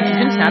 Yeah,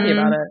 she's happy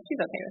about it.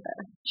 She's okay with it.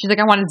 She's like,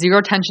 I wanted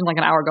zero attention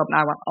like an hour ago, but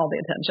now I want all the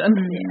attention.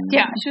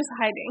 Yeah, she was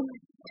hiding.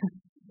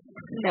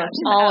 Yeah,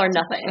 all or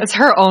nothing. It's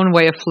her own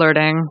way of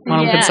flirting,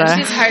 one could say.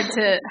 She's hard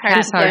to get.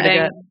 Cats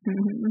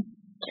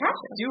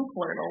do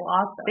flirt a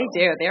lot, though. They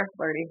do. They're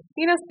flirty.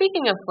 You know,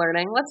 speaking of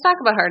flirting, let's talk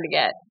about hard to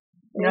get.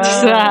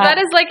 That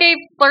is like a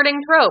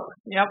flirting trope.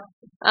 Yep.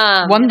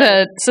 One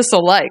that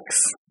Sissel likes.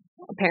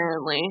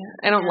 Apparently.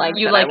 I don't like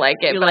You that like- I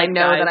like it, you but like I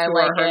know that guys I who are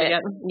like hard to it.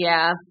 get.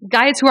 Yeah.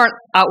 Guys who aren't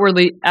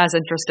outwardly as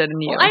interested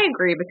in you. Well, I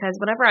agree, because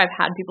whenever I've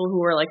had people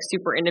who are like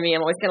super into me,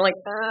 I'm always kind of like,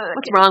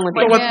 What's wrong with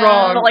you? But what's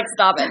wrong? But like,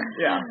 stop it.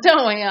 Yeah.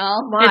 Don't we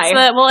all? Why?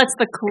 It's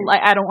the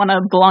I don't want to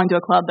belong to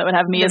a club that would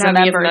have me as a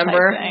member. Type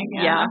thing.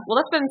 Yeah.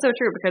 Well, that's been so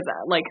true, because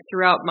like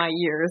throughout my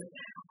years,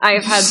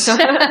 I've had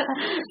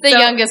the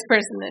youngest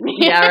person in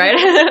here. Yeah,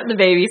 right? The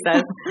baby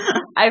says.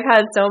 I've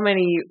had so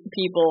many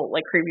people,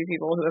 like creepy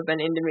people, who have been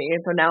into me, and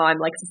so now I'm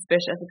like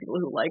suspicious of people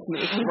who like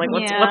me. I'm like,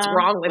 what's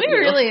wrong with you? We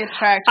really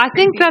attract. I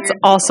think that's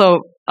also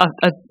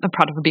a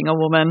product of being a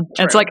woman.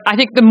 It's like, I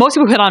think the most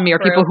people who hit on me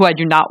are people who I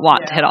do not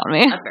want to hit on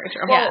me. That's very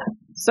true. Yeah.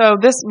 So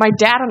my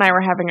dad and I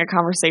were having a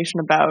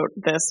conversation about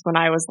this when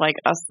I was like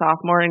a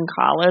sophomore in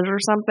college or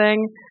something.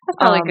 That's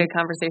probably a good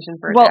conversation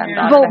for a dad and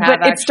daughter to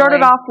have, but it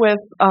started off with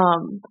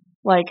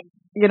like,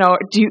 you know,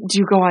 do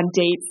you go on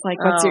dates? Like,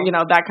 what's your, you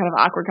know, that kind of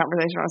awkward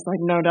conversation. I was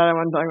like, no, Dad, I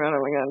want to talk about it.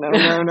 Oh my God, no.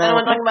 I don't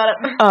want to talk about it.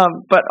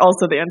 But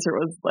also the answer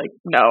was like,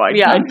 no, I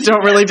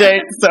don't really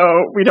date, so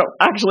we don't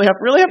actually have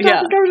to have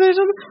this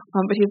conversation.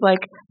 But he's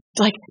like,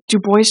 do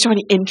boys show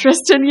any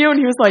interest in you? And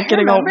he was like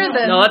getting all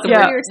no, that's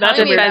weird. That's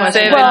a weird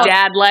question. Well,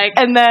 dad like,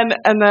 and then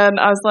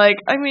I was like,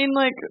 I mean,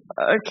 like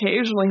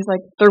occasionally he's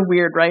like, they're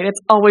weird, right? It's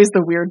always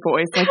the weird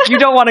boys. Like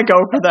you don't want to go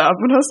for them.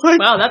 And I was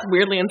like, wow, that's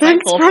weirdly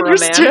thanks insightful for for a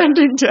man.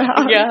 understanding,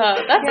 Dad. yeah,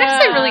 that's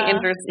actually really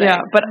interesting.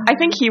 Yeah, but I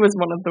think he was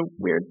one of the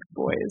weird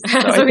boys.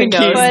 So So I think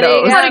he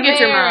knows. How to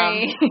get your mom.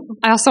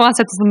 I also want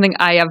to say something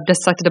I have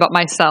decided about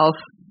myself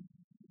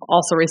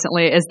also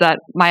recently is that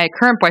my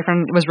current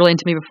boyfriend was really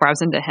into me before I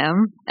was into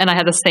him. And I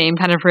had the same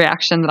kind of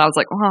reaction that I was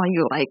like, oh,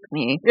 you like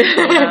me.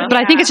 But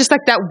I think it's just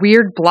like that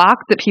weird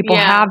block that people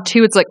have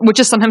too. It's like, which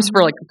is sometimes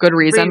for like good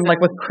reason. Like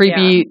with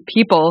creepy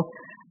people.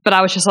 But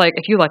I was just like,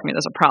 if you like me,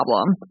 there's a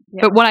problem.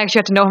 Yeah. But when I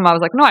actually got to know him, I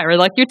was like, no, I really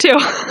like you too.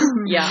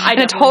 And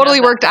it totally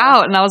worked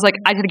out. And I was like,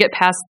 I had to get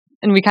past,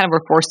 and we kind of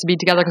were forced to be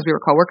together because we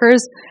were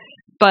coworkers.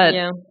 But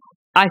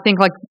I think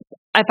like,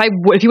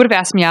 if you would have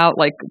asked me out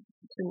like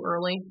too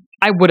early,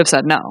 I would have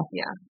said no.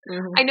 Yeah.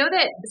 I know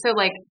that, so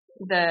like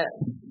the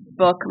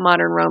book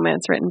Modern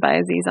Romance written by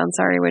Aziz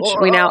Ansari, which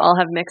we now all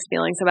have mixed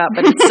feelings about,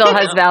 but it still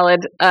has valid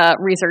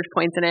research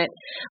points in it.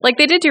 Like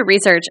they did do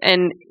research,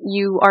 and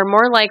you are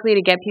more likely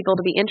to get people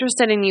to be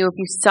interested in you if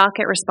you suck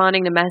at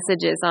responding to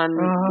messages on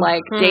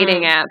like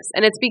dating apps.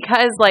 And it's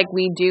because like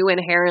we do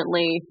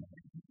inherently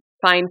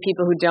find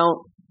people who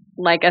don't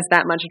like us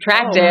that much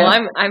attractive.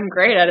 I'm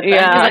great at it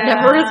because I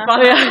never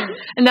respond.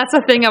 And that's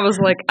the thing. I was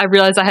like, I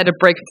realized I had to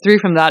break through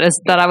from that. Is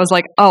that I was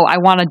like, oh, I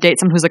want to date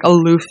someone who's like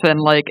aloof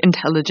and like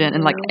intelligent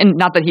and like, and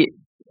not that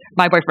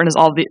my boyfriend is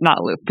not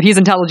aloof, but he's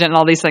intelligent and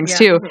all these things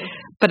too.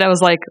 But I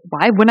was like,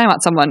 why wouldn't I want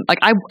someone like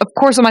of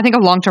course when I think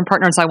of long-term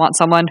partners, I want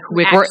someone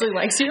who actually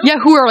likes you. Yeah,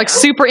 who are like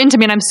super into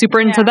me and I'm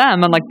super into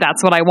them, and like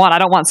that's what I want. I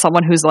don't want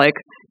someone who's like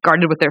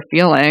guarded with their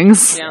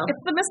feelings. Yeah.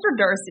 It's the Mr.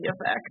 Darcy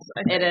effect.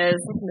 It is.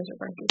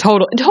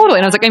 Totally.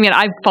 And I was like, I mean,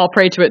 I fall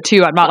prey to it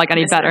too. I'm not like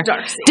any better.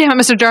 Darcy. Damn it,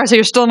 Mr. Darcy,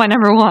 you're still my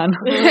number one.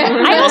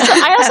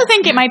 I also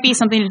think it might be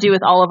something to do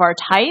with all of our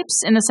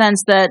types, in the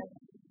sense that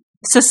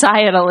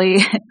societally,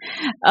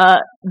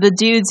 the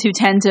dudes who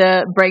tend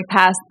to break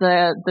past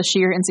the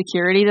sheer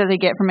insecurity that they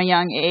get from a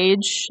young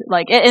age,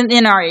 like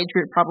in our age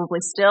group probably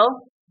still,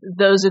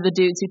 those are the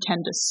dudes who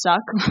tend to suck,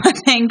 I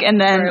think. And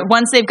then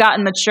once they've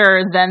gotten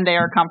mature, then they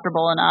are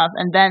comfortable enough,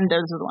 and then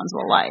those are the ones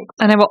we'll like.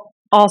 And I will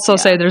also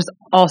say there's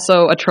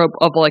also a trope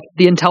of like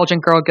the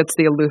intelligent girl gets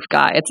the aloof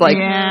guy. It's like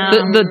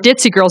the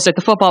ditzy girls date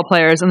the football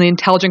players, and the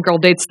intelligent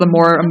girl dates the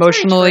more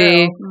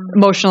emotionally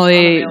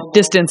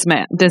distanced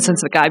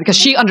guy because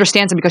she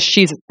understands him because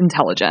she's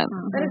intelligent.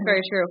 That is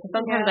very true.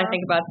 Sometimes I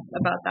think about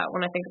that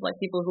when I think of like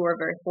people who are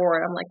very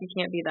forward. I'm like, you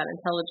can't be that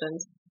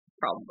intelligent.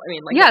 Problem. I mean,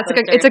 like,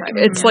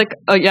 it's like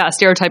a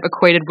stereotype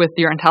equated with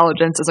your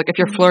intelligence. It's like if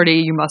you're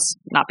flirty, you must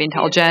not be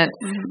intelligent.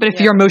 But if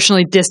you're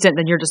emotionally distant,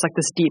 then you're just like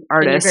this deep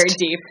artist. You're very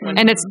deep,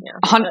 and it's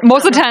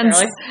most of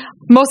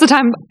the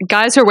time,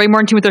 guys who are way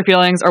more in tune with their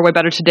feelings are way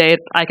better to date.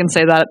 I can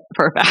say that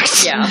for a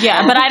fact.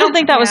 Yeah, but I don't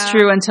think that was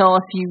true until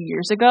a few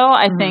years ago.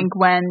 I think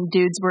when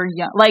dudes were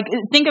young, like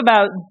think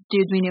about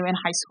dudes we knew in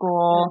high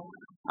school.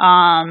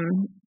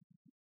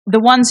 The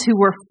ones who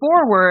were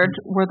forward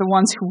were the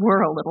ones who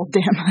were a little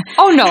dim.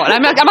 Oh no, and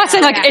I'm not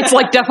saying like it's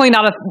like definitely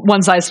not a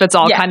one size fits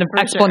all kind of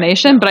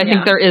explanation, but I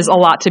think there is a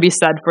lot to be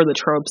said for the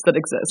tropes that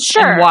exist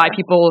and why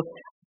people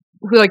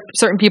who like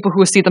certain people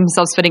who see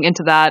themselves fitting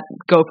into that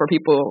go for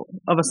people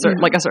of a certain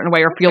a certain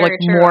way or feel like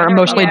more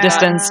emotionally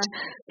distanced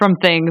from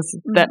things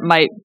that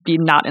might be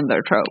not in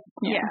their trope.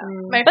 Yeah.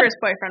 My first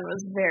boyfriend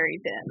was very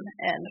dim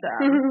and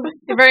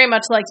he very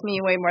much liked me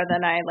way more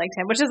than I liked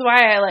him, which is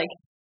why I like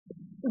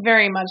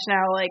very much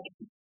now, like,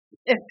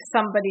 if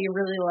somebody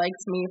really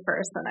likes me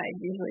first, then I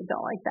usually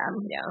don't like them.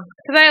 Yeah.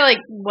 Because I,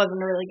 like,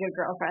 wasn't a really good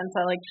girlfriend,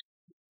 so, like,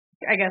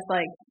 I guess,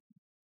 like,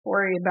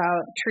 worry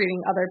about treating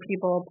other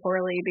people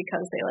poorly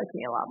because they like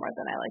me a lot more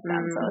than I like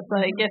them. So it's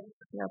like, if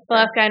the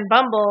last guy in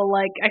Bumble,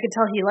 like, I could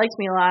tell he liked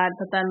me a lot,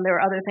 but then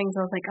there were other things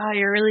I was like, oh,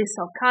 you're really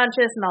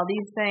self-conscious and all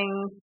these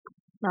things.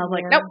 And I was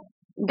like, nope.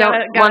 Don't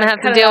want to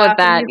have to deal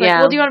with that. Like,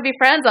 well, do you want to be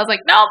friends? I was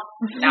like, nope.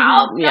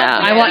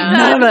 I want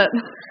none of it.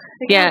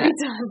 Yeah,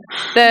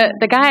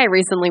 the guy I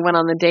recently went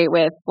on the date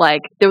with,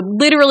 like,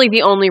 literally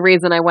the only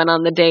reason I went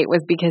on the date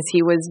was because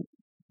he was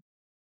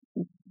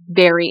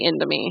very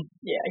into me.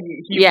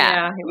 He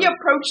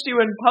approached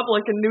you in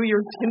public and knew your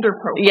Tinder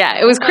profile. Yeah,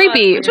 it was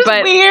creepy, which was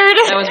but weird.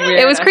 That was weird.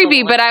 It was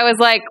creepy, but I was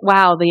like,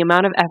 wow, the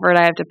amount of effort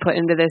I have to put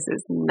into this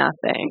is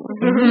nothing.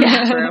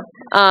 True.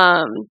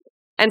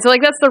 And so,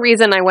 like, that's the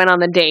reason I went on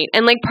the date.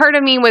 And, like, part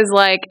of me was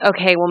like,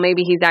 okay, well,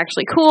 maybe he's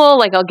actually cool.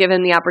 Like, I'll give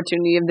him the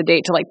opportunity of the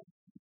date to, like,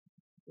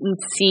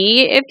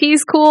 see if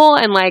he's cool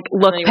and like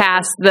look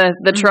past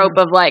the trope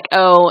of like,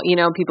 oh, you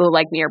know, people who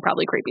like me are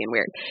probably creepy and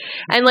weird.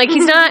 And like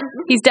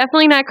he's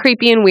definitely not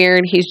creepy and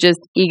weird. He's just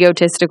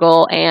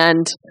egotistical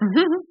and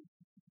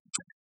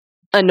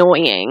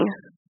annoying.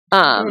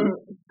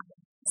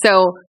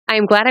 So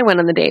I'm glad I went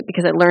on the date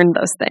because I learned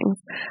those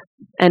things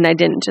and I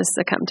didn't just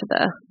succumb to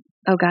the,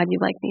 oh God, you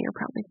like me, you're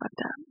probably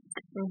fucked up.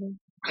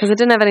 Because it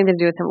didn't have anything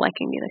to do with him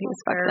liking me that he was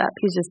fucked up.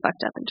 He's just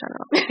fucked up in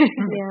general.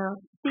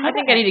 I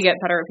think I need to get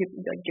better at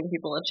giving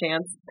people a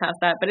chance past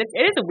that. But it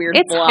is a weird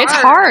block. It's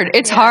hard.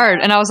 It's hard.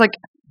 And I was like,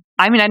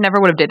 I mean, I never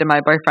would have dated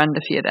my boyfriend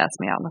if he had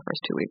asked me out in the first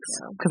 2 weeks.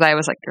 Because I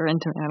was like, you're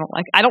into me.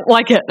 I don't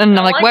like it. And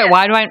I'm like, wait,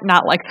 why do I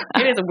not like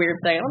that? It is a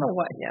weird thing. I don't know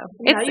what,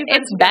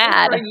 It's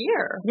bad. For a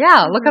year.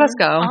 Yeah, look at us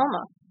go.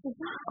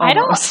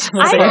 Almost.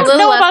 I don't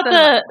know about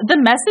the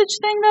message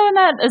thing though in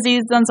that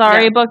Aziz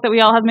Ansari book that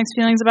we all have mixed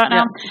feelings about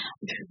now.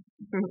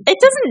 it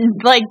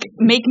doesn't like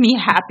make me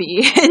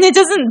happy, and it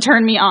doesn't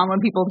turn me on when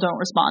people don't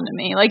respond to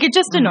me. Like it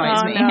just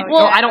annoys me. No.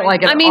 Well, I don't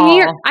like it. I mean,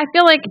 I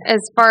feel like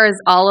as far as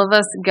all of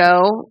us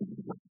go,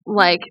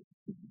 like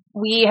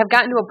we have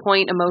gotten to a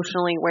point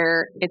emotionally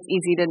where it's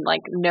easy to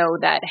like know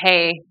that,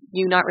 hey,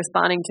 you not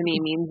responding to me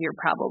means you're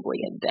probably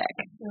a dick.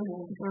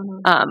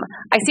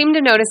 I seem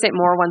to notice it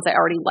more once I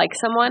already like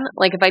someone.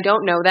 Like if I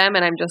don't know them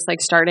and I'm just like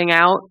starting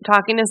out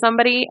talking to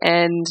somebody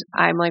and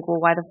I'm like,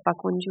 well, why the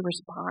fuck wouldn't you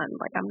respond?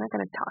 Like I'm not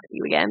going to talk to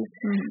you again.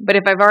 But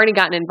if I've already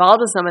gotten involved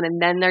with someone and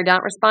then they're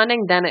not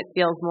responding, then it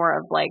feels more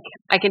of like,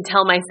 I can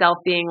tell myself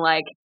being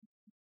like,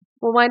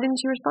 well, why didn't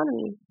you respond to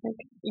me? Like,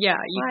 yeah,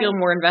 you feel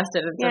more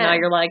invested, and so now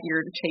you're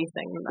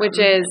chasing them.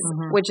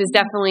 Which is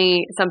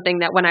definitely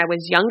something that when I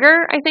was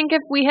younger, I think if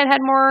we had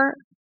more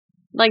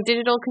like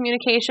digital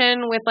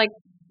communication with like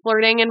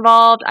flirting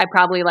involved, I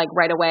probably like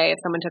right away, if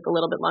someone took a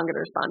little bit longer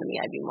to respond to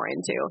me, I'd be more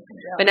into.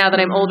 Yeah. But now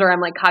that I'm older,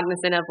 I'm like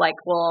cognizant of like,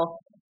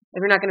 well,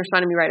 if you're not going to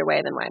respond to me right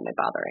away, then why am I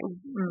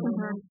bothering?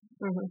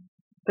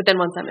 But then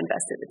once I'm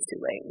invested, it's too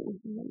late.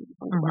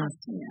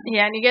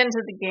 Yeah, and you get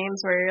into the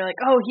games where you're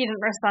like, oh, he didn't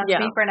respond to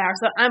me for an hour,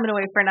 so I'm going to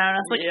wait for an hour. And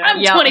I was like,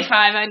 I'm 25,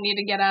 I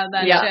need to get out of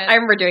that shit. I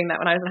remember doing that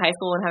when I was in high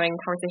school and having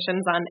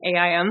conversations on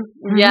AIM.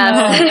 Yes.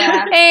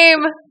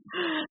 AIM.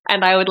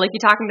 And I would like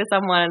be talking to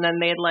someone and then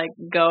they'd like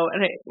go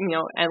and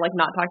and like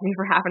not talk to me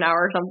for half an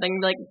hour or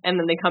something, like,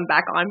 and then they come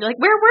back on and be like,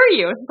 where were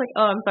you? It's like,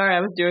 oh, I'm sorry, I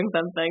was doing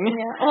something.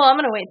 Yeah. Well,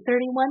 I'm going to wait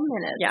 31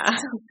 minutes. Yeah.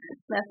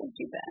 That's not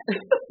too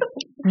bad.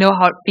 Know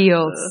how it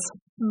feels.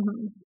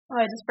 Oh,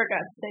 I just forgot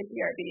to say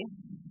BRB.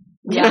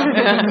 Yeah.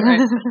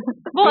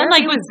 Well, and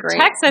like with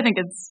text, I think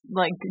it's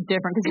like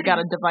different because you got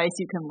a device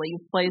you can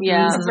leave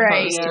places.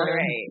 Right.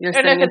 You're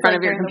sitting in front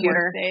of your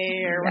computer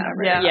or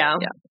whatever. Yeah.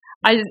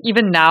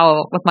 Even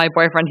now with my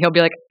boyfriend, he'll be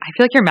like, I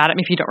feel like you're mad at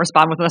me if you don't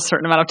respond within a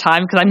certain amount of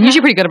time, because I'm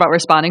usually pretty good about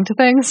responding to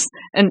things.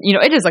 And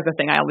it is like the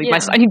thing I'll leave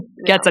and he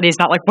gets that he's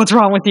not like, what's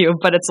wrong with you?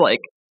 But it's like,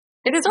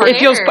 it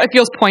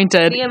feels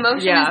pointed. The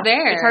emotion is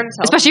there. It's hard to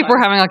tell. Especially if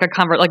we're having like a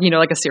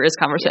like a serious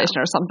conversation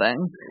or something.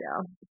 Yeah.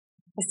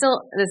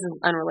 This is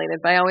unrelated,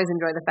 but I always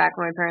enjoy the fact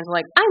when my parents are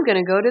like, I'm going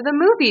to go to the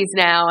movies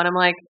now. And I'm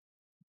like,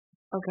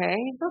 okay,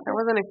 I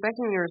wasn't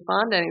expecting you to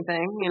respond to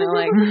anything.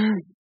 Like,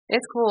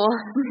 it's cool.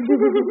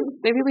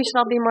 Maybe we should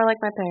all be more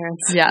like my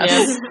parents.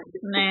 Yes.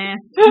 Nah.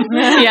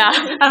 Yeah.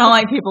 I don't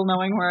like people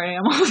knowing where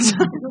I am all the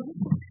time.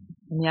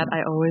 And yet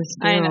I always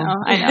do. I know.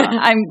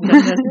 I'm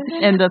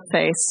in the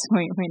face.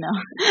 We know.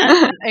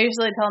 I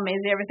usually tell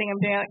Maisie everything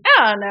I'm doing. Like,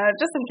 I don't know,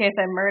 just in case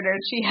I'm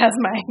murdered, she has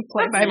my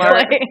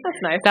play-by-play.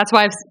 That's nice. That's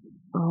why I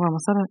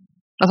almost said it.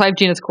 That's why I have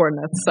Gina's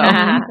coordinates. So.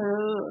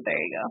 Ooh, there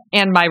you go.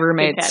 And my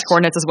roommate's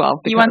coordinates as well.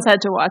 You once had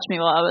to watch me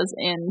while I was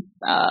in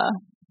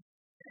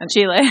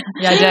Chile.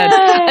 Yeah, I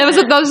did. It was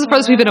those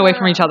supposed to be been away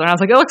from each other, and I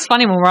was like, it looks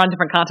funny when we're on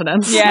different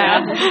continents.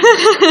 Yeah.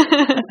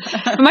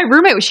 My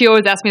roommate, she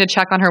always asked me to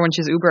check on her when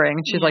she's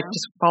Ubering. She's like,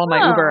 just follow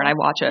my Uber, and I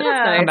watch it.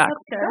 Yeah, come back.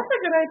 that's a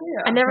good idea.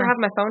 I never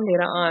have my phone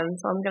data on,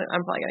 so I'm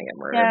probably gonna get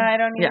murdered. Yeah, I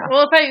don't either.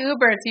 Well, if I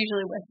Uber, it's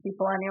usually with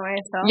people anyway.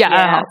 So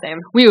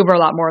Same. We Uber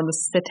a lot more in the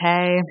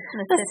city.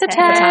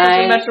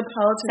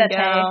 Metropolitan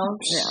gal.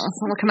 Yeah.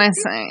 So what can I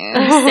say?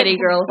 City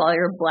girl with all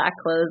your black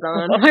clothes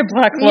on. All my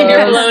black clothes.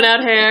 Your blown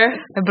out hair.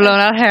 My blown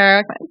out hair.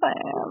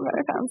 I'm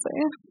very fancy.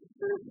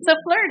 So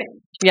flirting.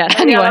 Yes.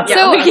 Anyway,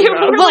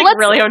 we're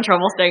really having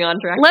trouble staying on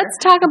track. Let's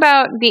talk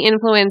about the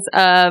influence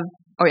of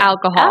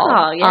alcohol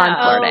on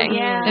flirting.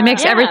 It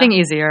makes everything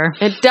easier.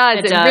 It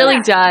does. It really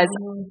does.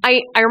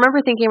 I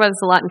remember thinking about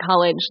this a lot in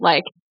college.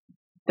 Like,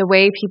 the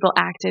way people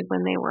acted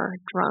when they were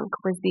drunk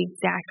was the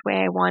exact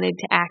way I wanted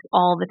to act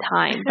all the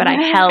time, but I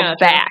held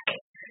back.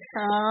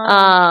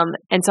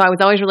 And so I was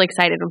always really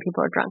excited when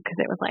people were drunk because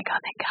it was like, oh,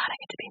 thank God, I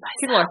get to be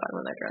myself. People are fun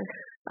when they're drunk.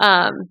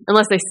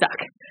 Unless they suck.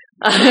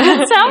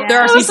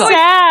 There are so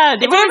sad.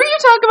 Whenever you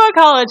talk about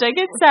college, I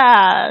get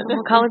sad.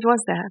 Well, college was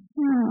sad.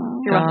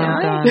 You're welcome.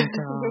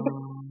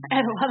 I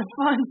had a lot of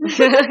fun.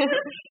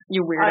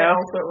 You weirdo. I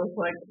also was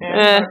like,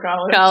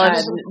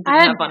 college. I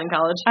didn't have fun in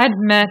college. I had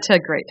met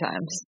great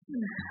times.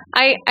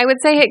 I would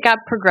say it got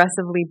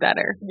progressively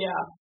better.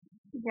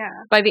 Yeah.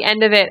 By the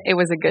end of it, it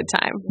was a good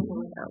time.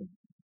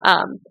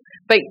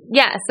 But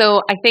yeah,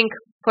 so I think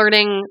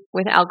flirting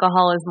with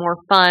alcohol is more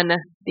fun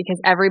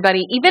because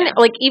everybody, even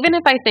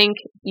if I think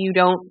you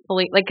don't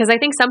fully, like, because I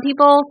think some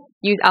people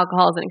use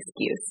alcohol as an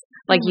excuse.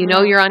 Like,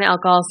 you're on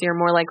alcohol, so you're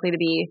more likely to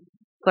be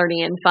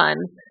flirty and fun.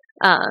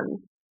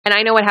 And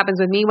I know what happens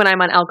with me when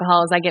I'm on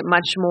alcohol is I get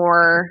much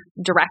more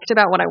direct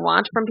about what I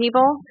want from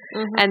people.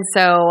 And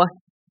so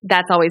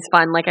that's always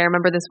fun. Like, I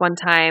remember this one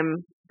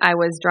time I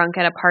was drunk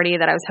at a party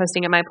that I was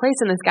hosting at my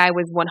place, and this guy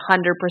was 100%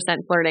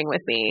 flirting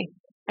with me.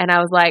 And I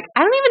was like,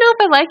 I don't even know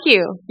if I like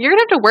you. You're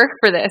going to have to work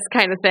for this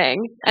kind of thing.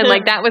 And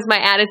like, that was my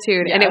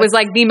attitude. Yes. And it was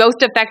like the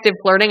most effective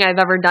flirting I've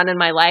ever done in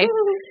my life.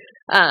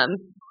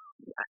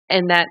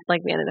 And that,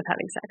 like, we ended up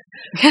having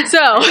sex.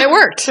 So it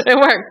worked.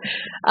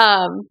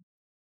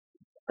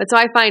 But so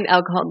I find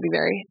alcohol to be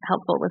very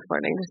helpful with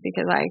flirting just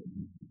because I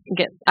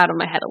get out of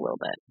my head a little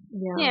bit.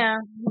 Yeah.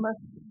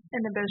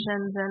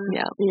 inhibitions and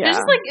Yeah.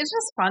 it's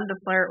just fun to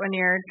flirt when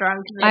you're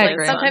drunk. I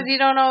agree. Sometimes you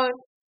don't know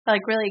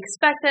really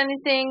expect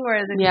anything,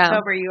 whereas if you're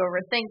sober you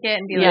overthink it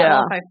and be like,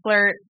 well, if I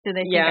flirt, do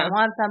they think I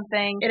want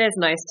something? It is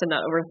nice to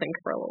not overthink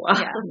for a little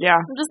while. Yeah.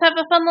 Just have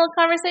a fun little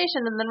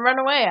conversation and then run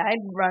away.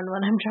 I'd run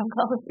when I'm drunk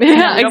all the time.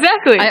 Yeah,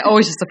 exactly. I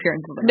always disappear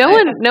into the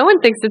night. No one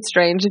thinks it's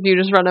strange if you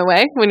just run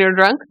away when you're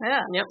drunk.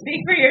 Yeah. Yep.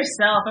 Speak for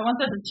yourself. I once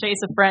had to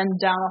chase a friend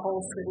down a whole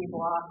city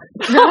block.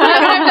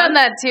 I've done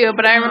that too,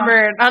 but I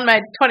remember on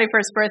my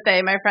 21st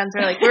birthday, my friends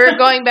were like, we were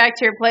going back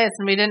to your place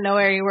and we didn't know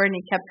where you were and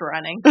you kept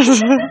running.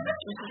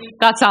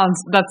 That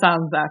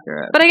sounds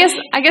accurate. But I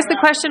guess the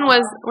question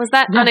was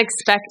that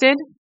unexpected?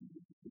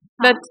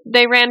 That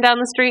they ran down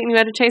the street and you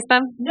had to chase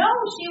them? No,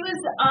 she was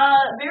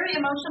very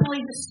emotionally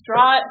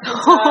distraught.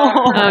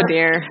 Oh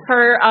dear.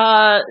 Her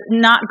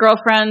not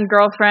girlfriend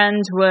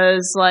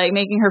was like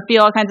making her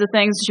feel all kinds of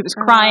things. She was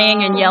crying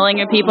and yelling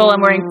at people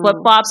and wearing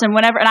flip-flops and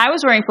I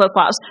was wearing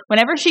flip-flops.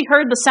 Whenever she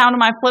heard the sound of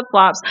my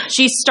flip-flops,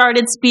 she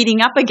started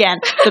speeding up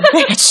again. The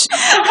bitch.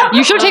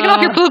 You should have taken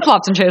off your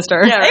flip-flops and chased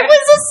her. Yeah, right? It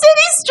was a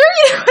city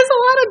street. There was a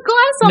lot of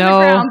glass on the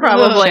ground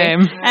probably.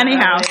 Shame.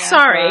 Anyhow,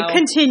 sorry.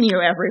 Continue,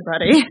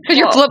 everybody.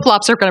 Your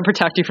flip-flops are going to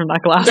protect you from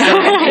that glass.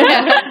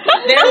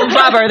 They're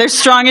rubber. They're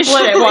strong as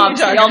shit. Flip-flops,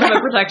 the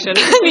ultimate protection.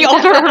 The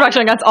ultimate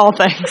protection against all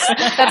things.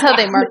 That's how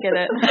they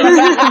market it.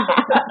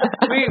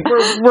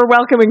 We're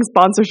welcoming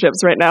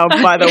sponsorships right now,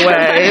 by the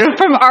way.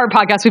 From our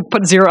podcast, we've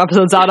put 0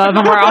 episodes out of,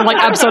 and we're on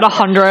episode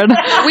 100.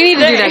 We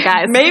need to do that,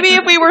 guys. Maybe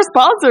if we were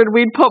sponsored,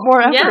 we'd put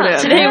more effort in.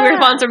 Today we're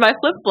sponsored by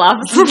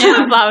flip-flops.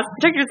 Flip-flops.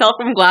 Protect yourself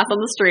from glass on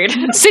the street.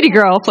 City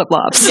girl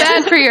flip-flops.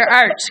 Bad for your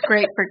arch,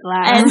 great for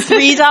glass. And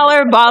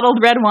 $3 bottled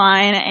red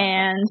wine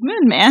and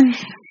Moon Man.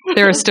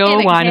 There is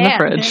still wine in the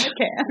fridge.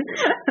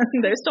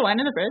 There's still wine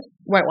in the fridge.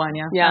 White wine,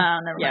 yeah.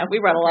 Yeah, we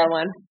brought a lot of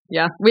wine.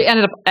 Yeah, we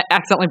ended up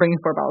accidentally bringing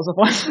 4 bottles of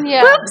wine.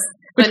 Yeah.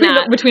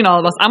 Between all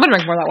of us. I'm going to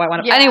drink more of that white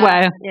wine. Yeah.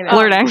 Anyway,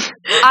 flirting.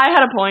 I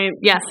had a point.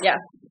 Yes. Yeah.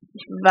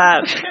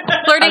 That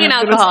flirting and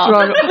alcohol.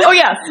 Oh,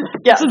 yes.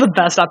 This is the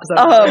best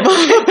episode.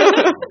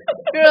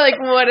 You're like,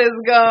 what is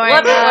going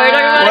on?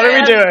 What are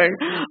we doing?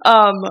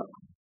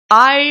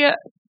 I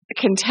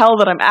can tell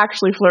that I'm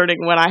actually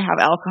flirting when I have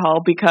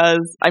alcohol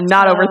because I'm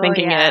not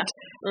overthinking it.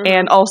 Mm-hmm.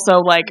 And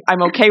also,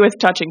 I'm okay with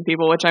touching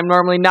people, which I'm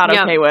normally not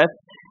okay with.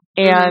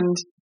 And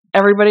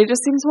everybody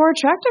just seems more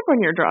attractive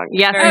when you're drunk.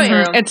 Yes,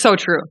 it's so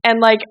true.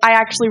 And, I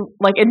actually,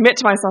 admit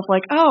to myself, I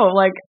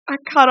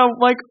kind of,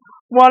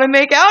 want to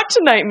make out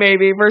tonight,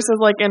 maybe, versus,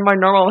 in my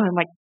normal, I'm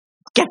like,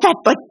 get that,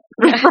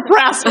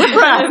 repress.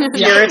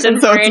 Puritan,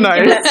 so it's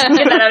nice. Get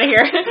that out of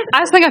here. I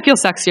just think I feel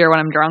sexier when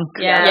I'm drunk.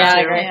 Yeah, I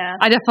agree.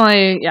 I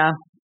definitely,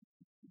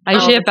 I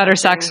usually have better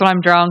sex when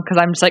I'm drunk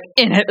because I'm just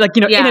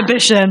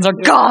inhibitions are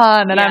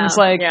gone, and I'm just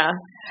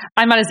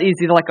I'm not as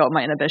easy to let go of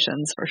my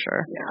inhibitions for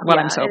sure when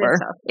I'm sober.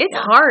 It's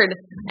hard,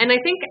 and I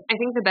think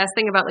the best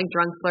thing about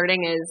drunk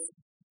flirting is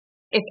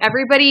if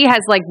everybody has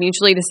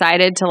mutually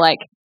decided to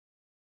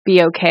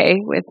be okay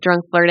with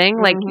drunk flirting,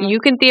 you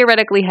can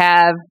theoretically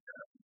have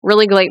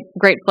really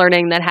great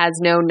flirting that has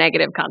no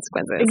negative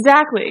consequences.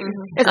 Exactly,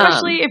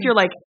 especially if you're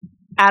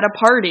at a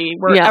party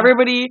where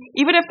everybody,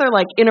 even if they're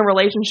in a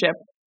relationship.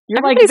 You're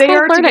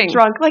there to get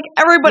drunk.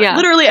 Everybody,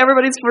 literally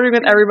everybody's flirting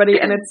with everybody,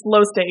 and it's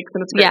low stakes,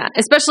 and it's great. Yeah,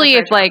 especially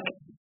if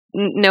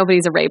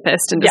nobody's a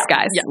rapist in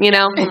disguise, you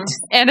know.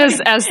 And as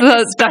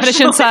the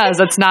definition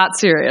says, it's not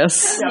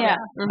serious. Yeah,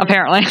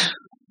 apparently.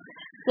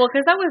 Well,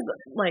 because that was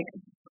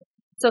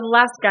so the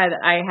last guy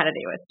that I had a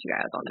date with, you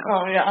guys all know.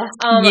 Oh yeah.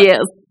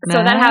 Yes. So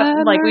that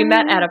happened. We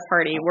met at a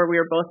party where we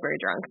were both very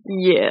drunk.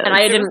 Yeah. And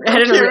I didn't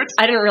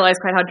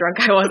realize quite how drunk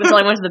I was until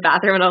I went to the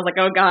bathroom and I was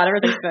like, oh god,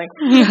 everything's going.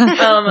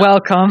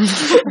 Welcome.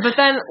 But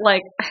then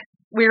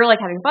we were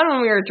having fun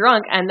when we were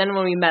drunk, and then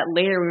when we met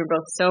later, we were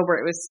both sober.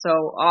 It was so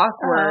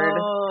awkward.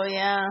 Oh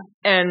yeah.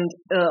 And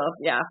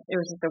it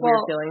was just a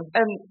weird feeling.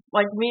 And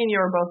me and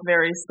you are both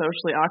very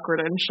socially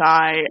awkward and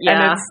shy.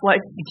 Yeah. And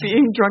it's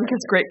being drunk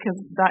is great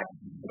because that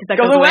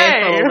goes away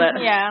for a little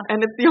bit. Yeah.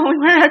 And it's the only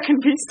way I can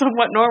be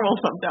somewhat normal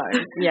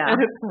sometimes. Yeah. And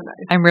it's so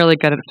nice. I'm really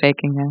good at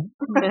faking it.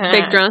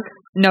 Fake drunk?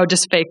 No,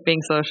 just fake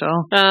being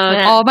social.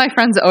 All my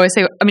friends always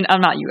say, I mean,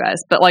 I'm not you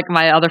guys, but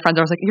my other friends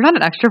are always like, you're not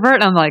an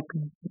extrovert? And I'm like,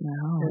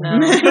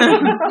 no.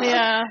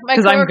 Yeah.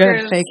 Because I'm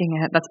good at faking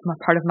it. That's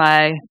part of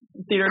my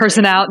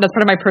personality. That's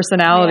part of my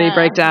personality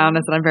breakdown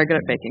is that I'm very good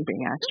at faking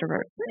being an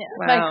extrovert. Yeah.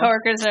 Wow. My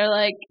coworkers are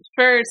like,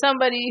 for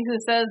somebody who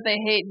says they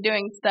hate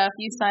doing stuff,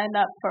 you signed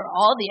up for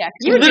all the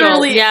activities.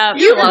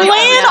 You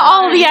plan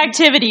all the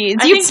activities.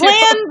 You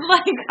plan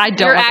I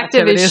don't. You're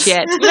active as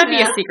shit. You gotta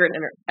be a secret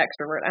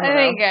extrovert. I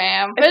think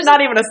I am. It's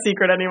not even a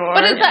secret anymore.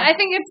 But I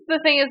think it's the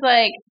thing is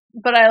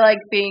but I like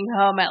being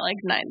home at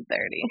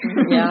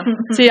 9:30. Yeah.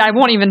 See, I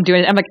won't even do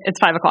it. I'm it's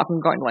 5:00. I'm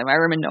going to my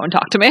room and no one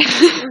talk to me.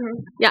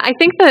 Yeah, I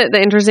think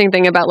the interesting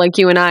thing about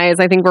you and I is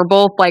I think we're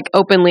both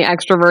openly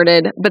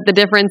extroverted, but the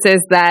difference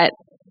is that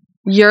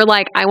you're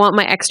I want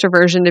my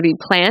extroversion to be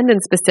planned and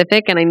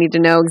specific, and I need to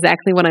know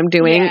exactly what I'm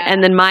doing. Yeah.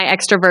 And then my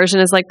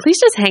extroversion is please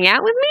just hang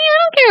out with me. I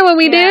don't care what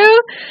we do.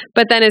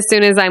 But then as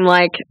soon as I'm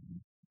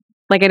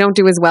Like I don't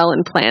do as well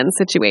in planned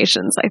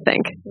situations, I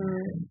think.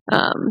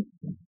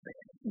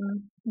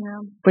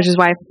 Yeah. Which is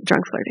why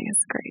drunk flirting is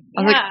great.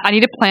 I was like, I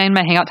need to plan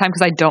my hangout time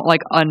because I don't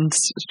like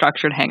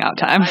unstructured hangout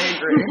time. I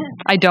agree.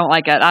 I don't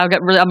like it. I'm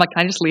like,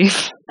 can I just leave?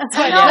 That's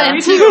why I plan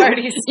tea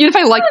parties. Even if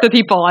I like the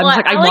people, I'm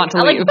just like, I want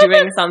to leave. I like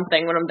doing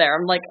something when I'm there.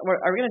 I'm like,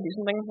 are we going to do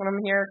something when I'm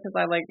here? Because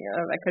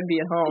I could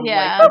be at home.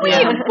 Yeah. Like,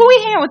 But we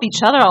hang out with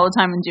each other all the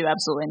time and do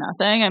absolutely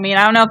nothing. I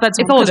mean, I don't know if that's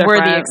because we're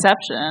the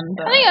exception.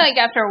 But. I think like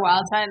after a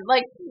while time,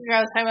 like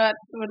I was talking about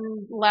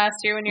last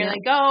year when you're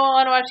like, oh,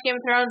 I want to watch Game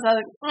of Thrones. I was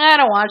like, I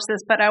don't watch this,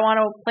 but I want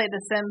to play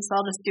The Sims, so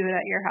I'll just do it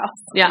at your house.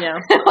 Yeah.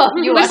 Well,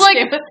 you watch like,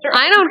 Game of Thrones.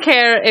 I don't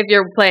care if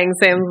you're playing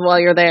Sims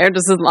while you're there,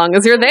 just as long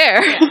as you're there.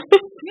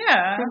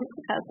 Yeah.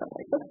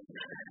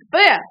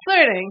 But yeah,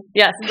 flirting.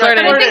 Yes,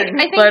 Flirting.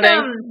 I think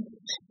flirting.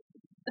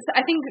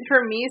 I think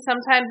for me,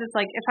 sometimes it's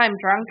like if I'm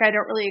drunk, I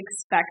don't really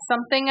expect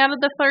something out of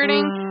the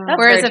flirting. That's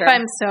Whereas if very true.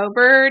 I'm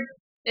sober,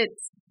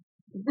 it's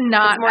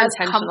not It's more as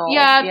intentional.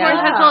 it's more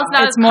intentional. It's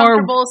not It's as more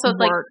comfortable. So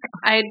it's like work.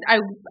 I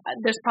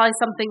there's probably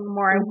something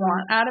more I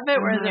want out of it.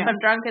 Whereas if I'm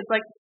drunk, it's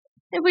like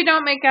if we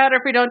don't make out or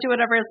if we don't do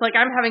whatever, it's like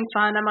I'm having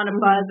fun. I'm on a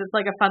buzz. It's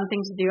like a fun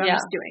thing to do. I'm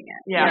just doing it.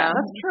 Yeah,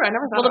 that's true. I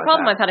never thought Well, the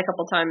about problem that. I've had a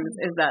couple times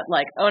is that,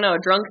 like, oh no,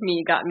 drunk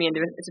me got me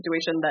into a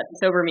situation that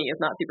sober me is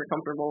not super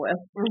comfortable with.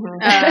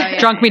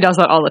 Drunk me does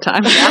that all the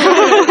time.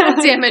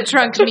 Damn it,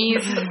 drunk me.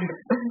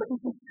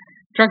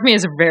 Drunk me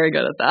is very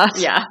good at that.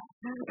 Yeah.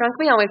 Drunk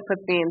me always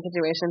puts me in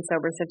situations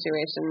sober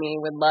situation me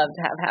would love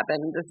to have happen.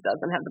 Just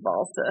doesn't have the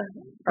balls to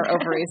or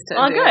ovaries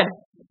to Oh, do. good.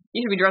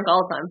 You should be drunk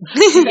all the time.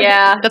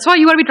 Yeah. That's why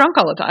you want to be drunk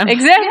all the time.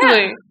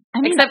 Exactly. Yeah. I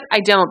mean, Except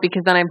I don't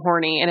because then I'm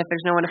horny, and if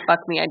there's no one to fuck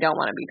me, I don't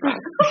want to be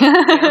drunk.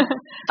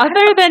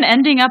 other than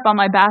ending up on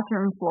my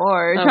bathroom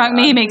floor, Oh, drunk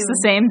me God. makes the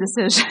same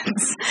decisions.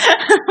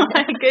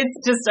 Like it's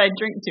just I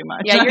drink too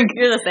much. Yeah, Like,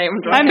 you're the same.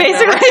 Drunk I'm as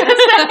basically ever.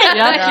 the same.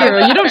 Yeah, true.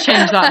 You don't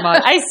change that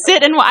much. I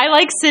sit and I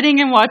like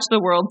sitting and watch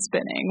the world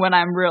spinning when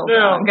I'm real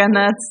drunk, and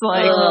that's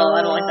like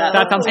I don't like that.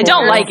 That sounds I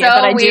don't cool. like it,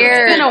 but I do.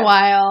 It's been a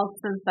while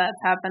since that's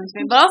happened to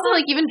me. But also,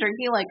 like, even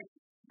drinking, like,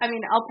 I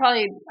mean,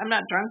 I'm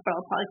not drunk, but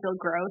I'll probably feel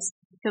gross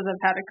because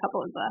I've had a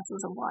couple of glasses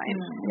of wine.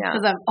 Yeah.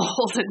 Because I'm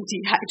old and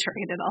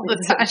dehydrated all the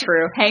time.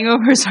 True.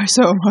 Hangovers are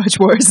so much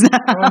worse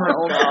now.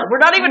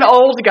 We're not even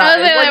old,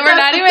 guys. We're Like, not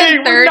that's the even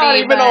thing, 30, We're not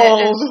even but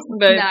old.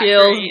 But it Not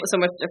feels great. so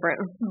much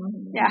different.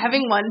 Yeah,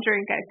 having one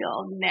drink, I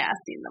feel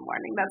nasty in the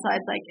morning. That's why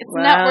it's like, it's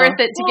Wow. not worth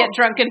it to get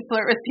drunk and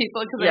flirt with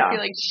people because Yeah. I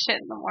feel like shit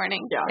in the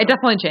morning. Yeah. It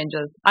definitely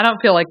changes. I don't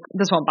feel like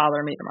this won't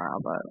bother me tomorrow,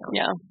 but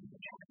Yeah.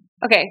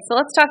 Okay, so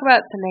let's talk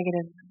about the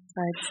negative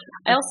sides.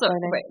 I also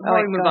flirting. wait Oh,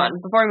 before wait, we go move ahead. on.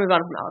 Before we move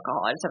on from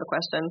alcohol, I just have a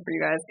question for you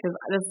guys because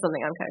this is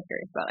something I'm kind of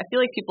curious about. I feel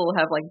like people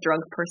have like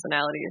drunk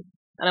personalities,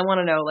 and I want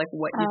to know like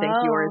what you think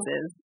yours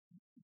is.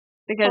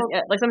 Because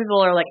like some people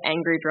are like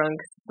angry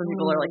drunks, some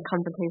people are like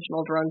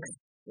confrontational drunks.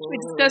 We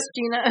discussed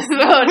Gina.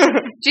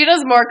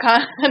 Gina's more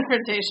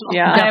confrontational.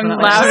 Yeah.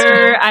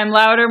 I'm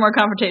louder, more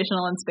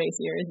confrontational, and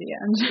spacier at the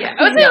end. Yeah,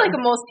 I would say like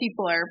most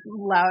people are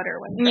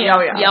louder when they're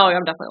Yeah,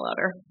 I'm definitely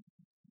louder.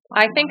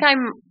 I think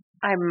I'm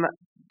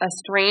a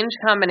strange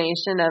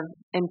combination of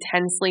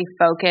intensely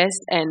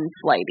focused and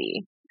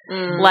flighty.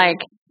 Like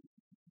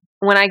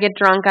when I get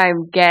drunk, I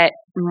get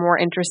more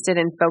interested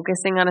in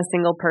focusing on a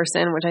single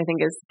person, which I think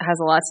has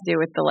a lot to do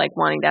with the like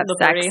wanting to have The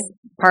sex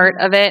part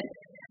of it.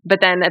 But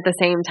then at the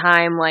same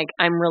time, like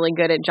I'm really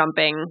good at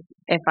jumping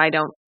if I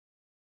don't,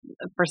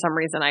 for some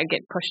reason, I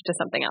get pushed to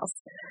something else.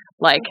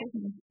 Like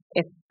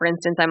if, for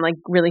instance, I'm like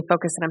really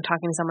focused and I'm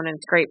talking to someone and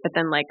it's great, but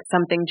then like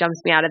something jumps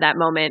me out of that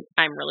moment,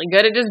 I'm really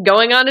good at just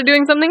going on to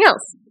doing something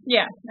else.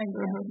 Yeah.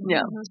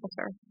 Yeah.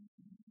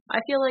 I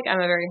feel like I'm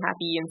a very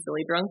happy and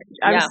silly drunk.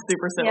 I'm Yeah.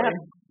 super silly.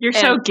 You're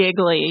so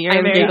giggly. You're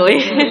I'm very giggly.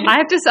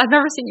 I've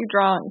never seen you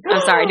drunk.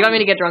 I'm sorry. Do you want me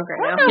to get drunk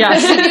right now?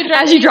 Yes.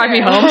 As you drive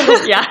me home.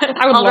 Yeah,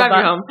 I'll love drive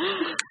you that.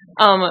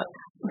 home.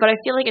 But I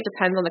feel like it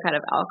depends on the kind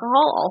of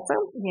alcohol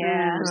also.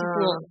 Yeah. Which is a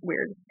little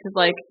weird because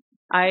like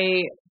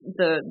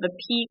the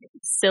peak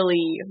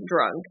silly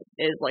drunk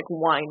is like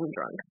wine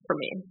drunk for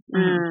me.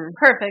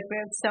 Perfect. We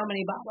have so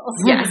many bottles.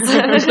 Yes.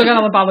 I still got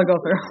all the bottle to go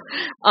through.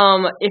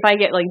 If I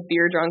get like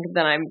beer drunk,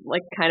 then I'm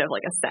like kind of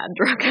like a sad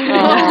drunk.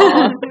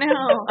 Oh,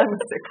 no. I'm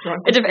sick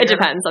drunk. It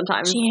depends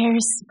sometimes.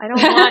 Cheers. I don't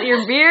want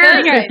your beer.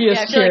 I feel like Yes,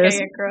 I feel like I cheers.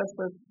 get gross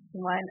with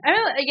wine.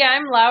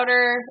 I'm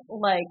louder,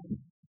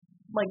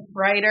 like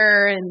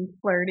brighter and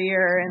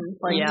flirtier and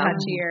like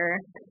touchier.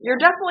 You're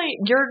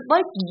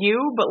like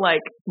you, but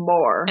like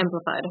more.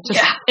 Amplified. Just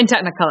in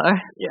Technicolor.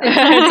 You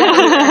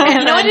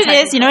know what it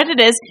is? You know what it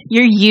is?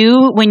 You're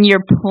you when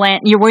you're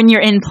when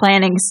you're in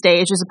planning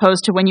stage as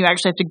opposed to when you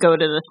actually have to go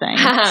to the thing.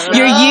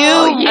 You're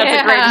you.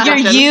 That's a great You're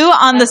distinction. you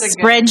on the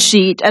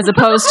spreadsheet as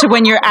opposed to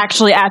when you're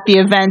actually at the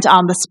event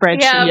on the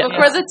spreadsheet. Yeah,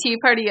 before the tea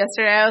party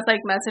yesterday, I was like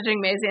messaging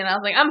Maisie and I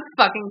was like, I'm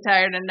fucking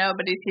tired and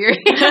nobody's here.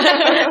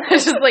 I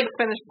just like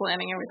finished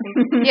planning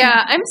everything. Yeah,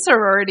 I'm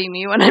sorority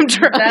me when I'm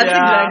drunk. Yeah. That's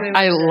exactly what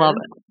I it love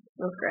is. it.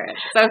 That's great.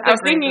 So I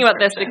was thinking about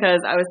this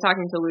because I was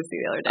talking to Lucy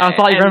the other day. I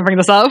thought you were going to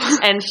bring this up.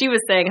 And she was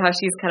saying how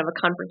she's kind of a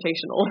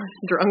confrontational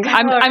drunk.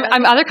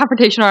 I'm either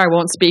confrontational or I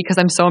won't speak because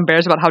I'm so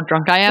embarrassed about how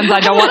drunk I am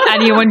that I don't want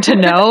anyone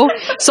to know.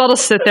 So I'll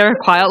just sit there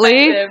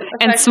quietly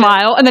and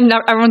smile. And then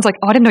everyone's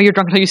like, oh, I didn't know you were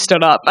drunk until you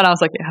stood up. And I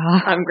was like,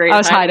 yeah. I'm great. I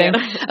was hiding.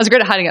 I was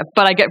great at hiding it.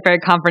 But I get very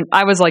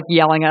I was like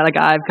yelling at a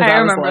guy because I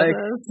was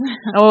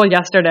like,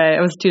 yesterday.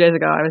 It was 2 days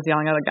ago. I was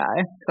yelling at a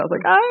guy. So I was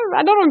like,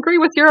 I don't agree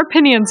with your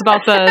opinions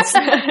about this.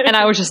 And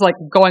I was just like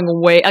going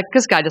away. Like,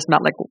 this guy just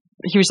met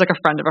he was like a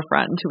friend of a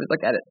friend who was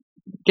like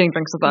getting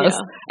drinks with us.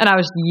 And I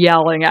was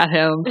yelling at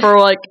him for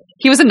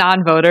he was a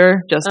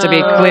non-voter, just to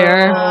be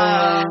clear.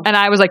 And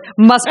I was like,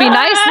 must be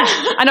nice.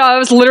 I know, I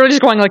was literally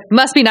just going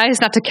must be nice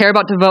not to care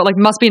about to vote.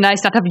 Must be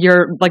nice not to have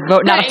your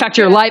vote not affect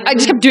your life. I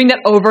just kept doing that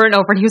over and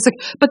over. And he was like,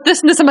 but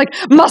this and this. I'm like,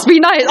 must be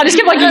nice. I just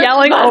kept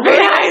yelling over.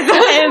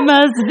 It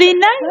must be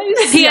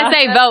nice.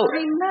 PSA vote.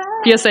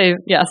 PSA,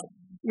 yes.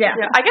 Yeah.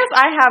 I guess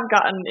I have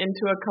gotten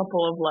into a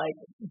couple of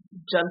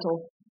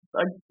gentle,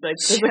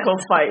 physical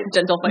fights.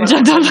 Gentle fights.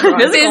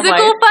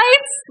 Physical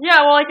fights?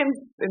 Yeah, well,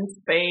 in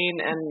Spain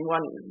and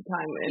one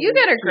time you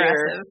get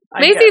aggressive.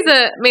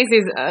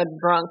 Macy's a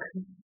drunk.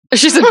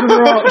 She's a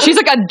drunk. She's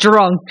a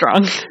drunk.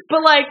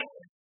 But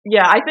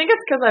yeah, I think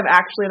it's because I'm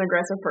actually an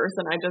aggressive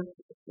person. I just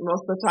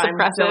most of the time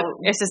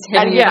it's just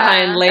hidden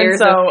behind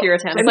layers of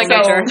Puritan.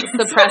 It's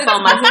suppress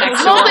all my sexual.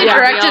 It's totally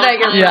directed at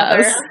your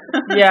brother.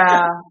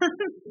 Yeah.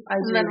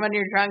 And then when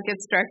you're drunk,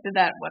 it's directed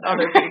at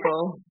other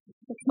people.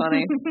 It's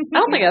funny. I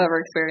don't think I've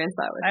ever experienced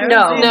that with you.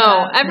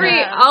 No.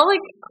 All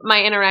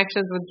my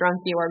interactions with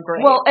drunk you are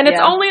great. Well, and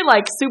it's only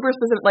super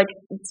specific.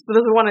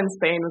 There's one in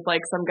Spain with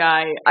some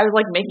guy. I was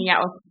making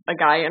out with a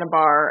guy in a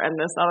bar, and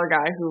this other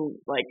guy who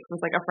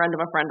was a friend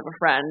of a friend of a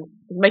friend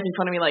was making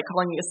fun of me,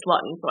 calling me a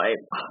slut, and so I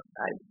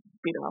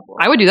beat him up.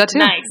 I would do that too.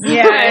 Nice.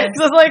 Yeah.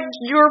 So it's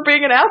you were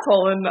being an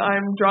asshole, and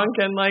I'm drunk,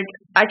 and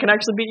I can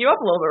actually beat you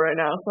up a little bit right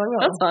now. So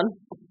that's fun.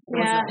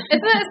 Yeah,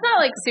 it's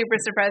not super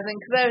surprising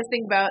because I always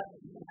think about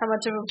how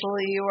much of a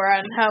bully you were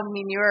and how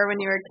mean you were when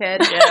you were a kid.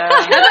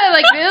 Yeah,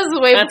 this is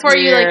way before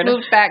weird. You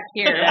moved back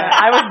here. Yeah,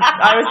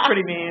 I was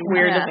pretty mean.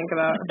 Weird to think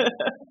about.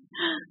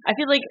 I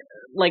feel like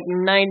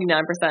 99%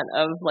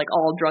 of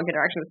all drunk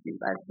interactions with you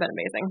guys have been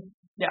amazing.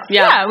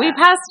 Yeah, we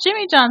passed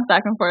Jimmy John's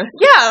back and forth.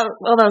 Yeah,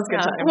 well, that was a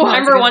good time. Well,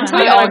 remember one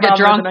time we all get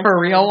drunk for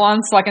real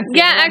once, so I can.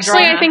 Yeah,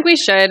 actually, I think we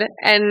should,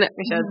 and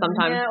we should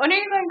sometime. Yeah. When are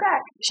you going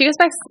back? She goes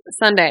back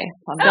Sunday,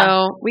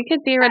 so we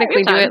could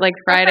theoretically do it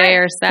Friday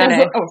or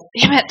Saturday. Oh,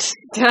 damn it,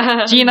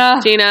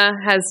 Gina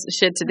has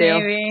shit to do.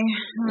 Maybe.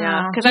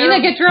 Yeah, Gina,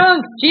 get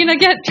drunk. Gina,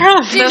 get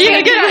drunk. Gina,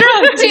 get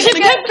drunk. Gina,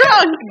 get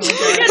drunk.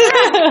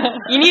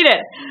 You need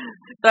it.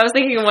 So I was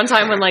thinking one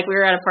time when we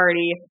were at a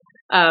party.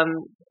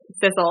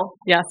 Thistle,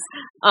 yes.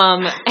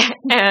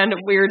 And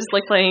we were just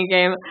playing a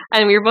game,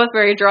 and we were both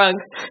very drunk.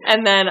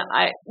 And then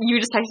you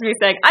just texted me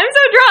saying, "I'm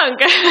so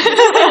drunk," and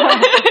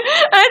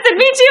I said,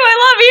 "Me too. I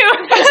love you."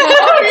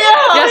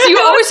 Yes, you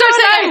always start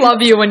saying "I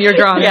love you" when you're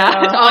drunk. Yeah.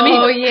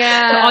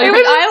 Yeah.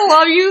 I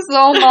love you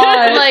so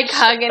much.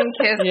 Hug and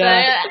kiss.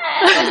 Yeah.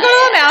 Let's go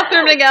to the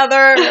bathroom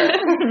together.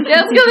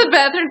 Let's go to the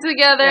bathroom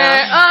together.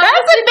 Yeah.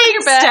 That's a big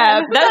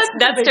step.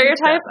 That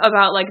stereotype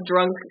about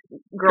drunk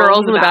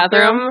girls in the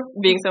bathroom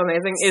being so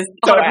amazing is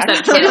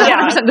 100% true.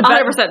 Yeah,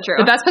 100% true.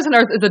 The best place on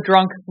earth is a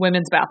drunk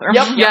women's bathroom.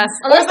 Yep. Yes.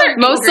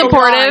 Most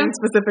supportive.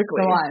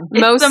 Specifically.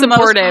 Most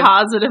supportive. Most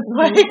positive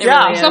way.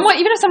 Yeah.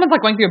 Even if someone's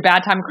going through a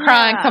bad time,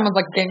 crying, someone's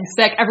getting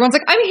sick, everyone's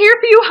like, "I'm here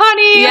for you,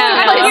 honey."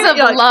 Yeah. Place of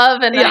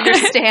love and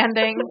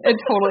understanding. It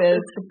totally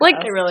is.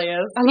 It really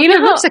is. I love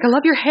your lipstick. I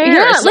love your hair.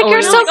 Yeah.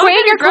 You're so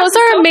great. Your clothes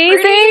are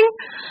amazing.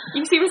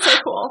 You seem so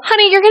cool.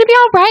 Honey, you're going to be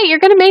all right. You're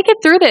going to make it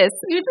through this.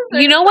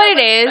 You know what it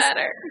is?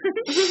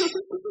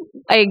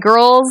 A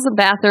girl's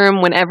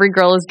bathroom when every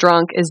girl is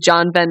drunk is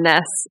John Van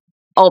Ness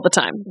all the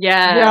time.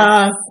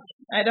 Yeah.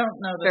 I don't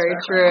know this. Very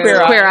reference.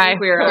 true. Queer Eye.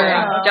 Queer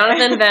Eye.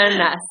 Jonathan Van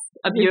Ness.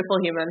 A beautiful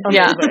human.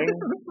 Amazing.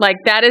 Yeah.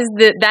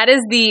 That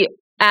is the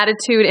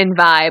attitude and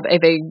vibe of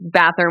a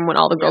bathroom when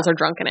all the girls are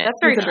drunk in it. That's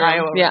very true.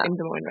 Iowa, in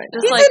Des Moines right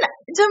now. Just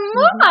He's in Des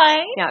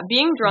Moines? Yeah,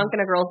 being drunk in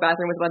a girl's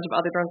bathroom with a bunch of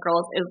other drunk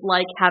girls is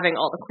like having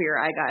all the Queer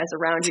Eye guys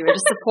around you and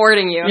just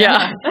supporting you.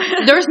 Yeah.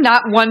 There's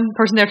not one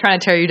person there trying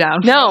to tear you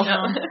down. No.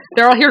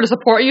 They're all here to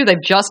support you.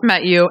 They've just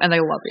met you and they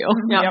love you.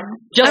 Yep.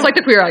 Just like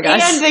the Queer Eye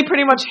guys. And they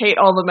pretty much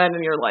hate all the men in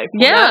your life.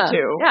 Yeah.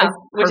 Too. Yeah.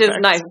 Which is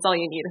nice. It's all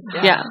you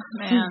need. Yeah.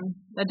 Man.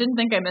 I didn't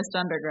think I missed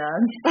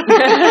undergrad.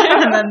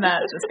 And then that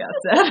just got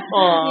said.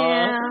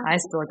 Yeah. I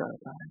still go to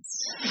class.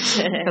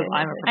 Because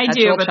I'm a I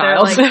do, perpetual but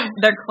child.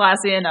 they're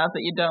classy enough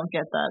that you don't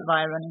get that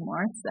vibe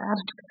anymore. It's sad.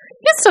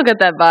 You still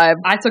get that vibe.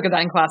 I still get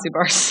that in classy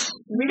bars.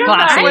 We got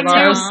Classy that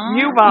bars.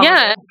 You Bob.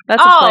 Yeah. That's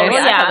a place.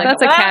 Yeah.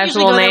 That's a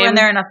casual name. When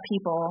there are enough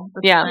people.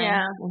 That's Yeah. fine.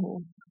 Yeah.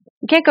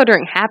 You can't go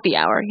during happy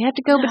hour. You have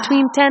to go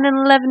between 10 and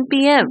 11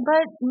 p.m.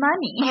 But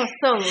money. Oh,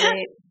 so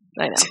late.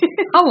 I know.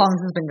 How long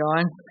has this been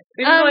going?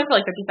 We've been going for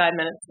 55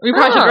 minutes. We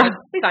probably should.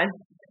 Be fine.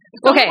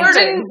 Okay.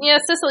 Yeah,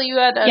 Cicely, you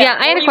had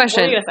I had a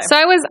question. So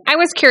I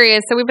was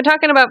curious. So we've been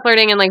talking about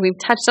flirting and like we've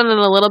touched on it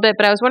a little bit,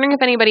 but I was wondering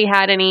if anybody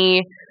had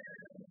any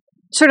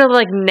sort of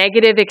like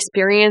negative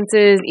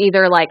experiences,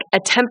 either like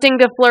attempting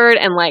to flirt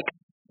and like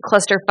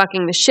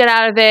clusterfucking the shit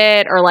out of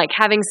it, or like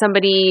having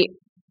somebody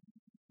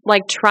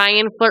like try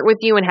and flirt with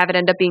you and have it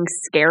end up being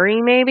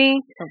scary, maybe.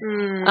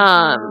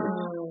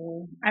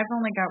 I've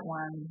only got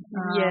one.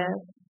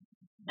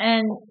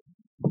 And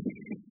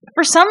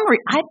for some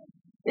reason,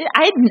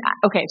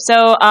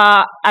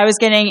 I was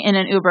getting in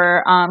an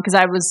Uber because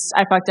I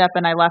fucked up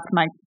and I left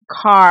my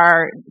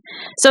car.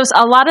 So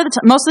a lot of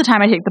most of the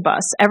time I take the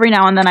bus. Every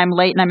now and then I'm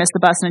late and I miss the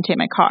bus and I take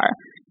my car.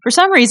 For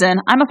some reason,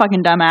 I'm a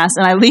fucking dumbass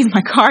and I leave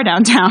my car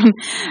downtown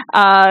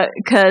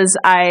because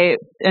I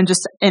am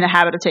just in a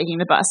habit of taking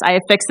the bus. I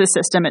have fixed the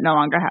system. It no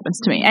longer happens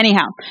to me.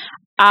 Anyhow,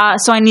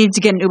 so I needed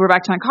to get an Uber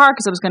back to my car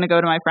because I was going to go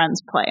to my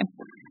friend's play.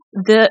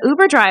 The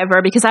Uber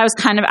driver, because I was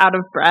kind of out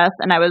of breath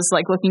and I was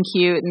like looking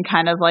cute and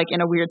kind of like in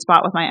a weird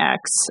spot with my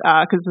ex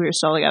because we were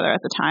still together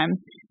at the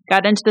time,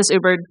 got into this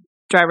Uber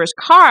driver's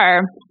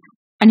car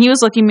and he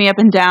was looking me up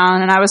and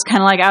down and I was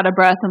kind of like out of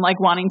breath and like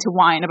wanting to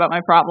whine about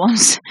my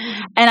problems.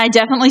 And I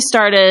definitely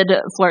started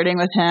flirting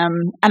with him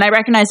and I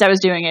recognized I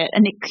was doing it.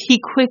 And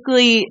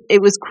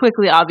it was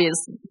quickly obvious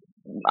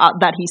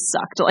that he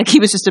sucked. Like he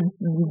was just a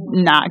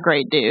not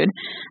great dude.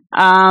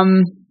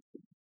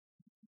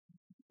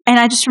 And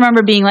I just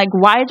remember being like,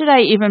 why did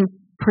I even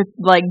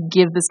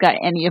give this guy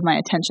any of my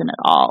attention at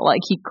all?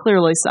 Like he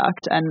clearly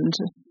sucked, and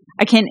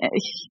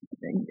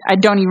I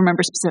don't even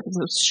remember specifics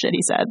of shit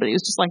he said, but he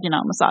was just like,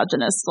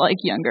 misogynist, like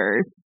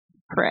younger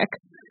prick.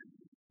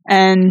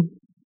 And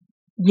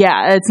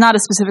yeah, it's not a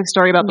specific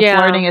story about the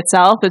flirting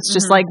itself. It's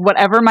just like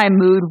whatever my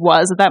mood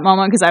was at that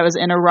moment, because I was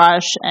in a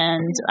rush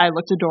and I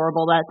looked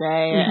adorable that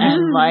day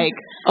and like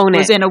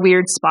was in a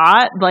weird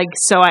spot. Like,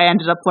 so I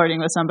ended up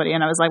flirting with somebody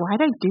and I was like,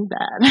 why did I do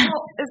that?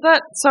 Well, is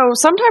that so?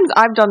 Sometimes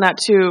I've done that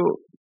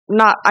too.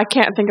 I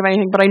can't think of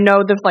anything, but I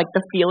know the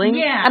feeling.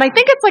 Yeah. And I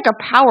think it's like a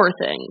power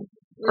thing.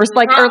 Or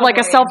like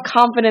a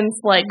self-confidence,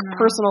 like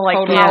personal,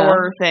 like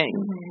power thing.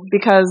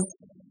 Because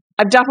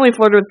I've definitely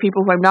flirted with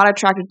people who I'm not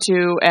attracted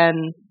to,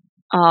 and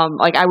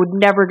like I would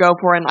never go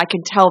for, and I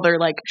can tell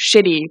they're like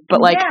shitty, but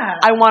like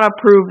I want to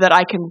prove that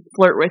I can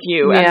flirt with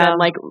you and then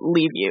like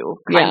leave you,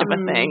 kind of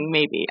a thing.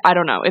 Maybe I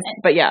don't know.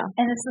 But yeah.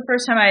 And it's the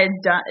first time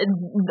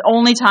the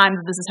only time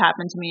that this has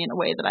happened to me in a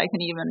way that I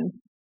can even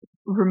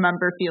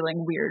remember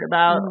feeling weird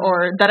about,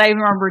 or that I even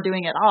remember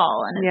doing at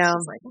all. And it's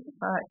just like, what the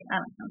fuck? I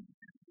don't know.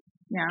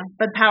 Yeah,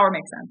 but power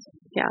makes sense.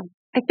 Yeah.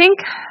 I think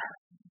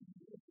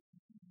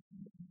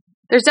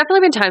there's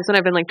definitely been times when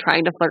I've been like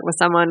trying to flirt with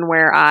someone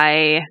where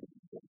I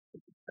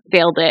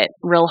failed it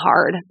real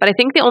hard. But I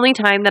think the only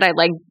time that I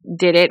like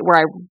did it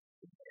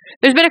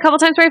there's been a couple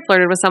times where I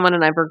flirted with someone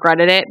and I've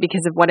regretted it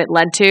because of what it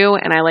led to,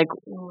 and I like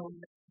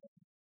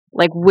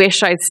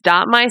wish I'd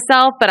stopped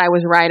myself, but I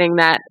was riding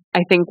that,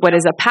 I think, what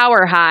is a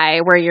power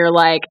high where you're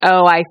like,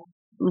 oh, I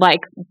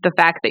like the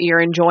fact that you're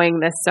enjoying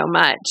this so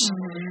much,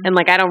 and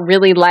like I don't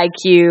really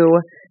like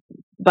you,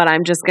 but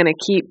I'm just gonna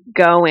keep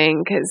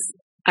going because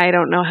I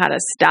don't know how to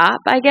stop,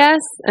 I guess.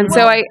 And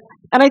so I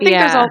think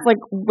there's also like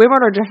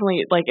women are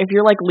definitely like, if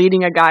you're like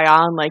leading a guy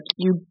on, like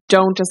you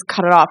don't just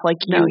cut it off, like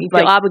you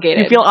feel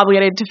obligated. You feel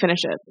obligated to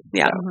finish it.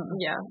 Yeah.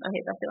 Yeah, I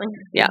hate that feeling.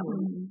 Yeah.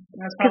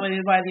 That's probably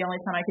why the only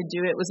time I could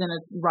do it was in a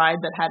ride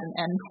that had an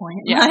end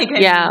point. Yeah.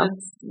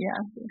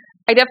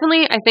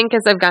 I think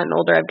as I've gotten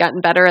older, I've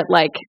gotten better at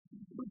like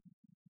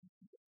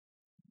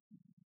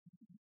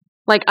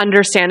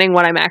understanding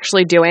what I'm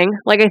actually doing.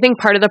 Like, I think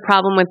part of the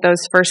problem with those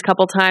first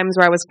couple times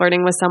where I was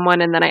flirting with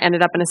someone and then I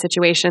ended up in a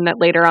situation that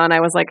later on I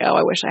was like, oh,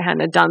 I wish I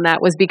hadn't have done that,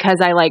 was because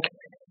I like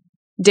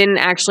didn't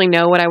actually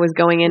know what I was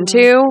going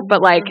into. But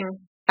like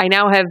I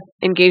now have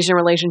engaged in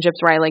relationships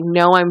where I like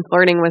know I'm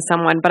flirting with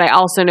someone, but I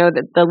also know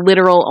that the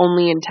literal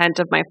only intent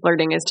of my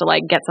flirting is to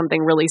like get something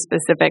really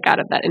specific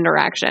out of that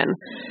interaction.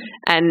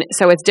 And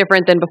so it's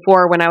different than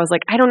before when I was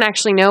like, I don't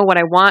actually know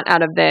what I want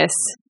out of this.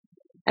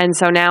 And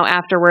so now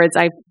afterwards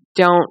I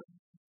don't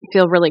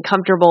feel really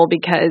comfortable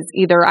because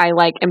either I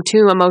like am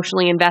too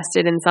emotionally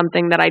invested in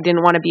something that I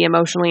didn't want to be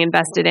emotionally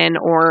invested in,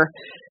 or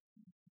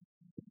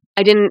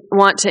I didn't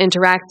want to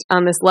interact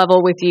on this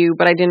level with you,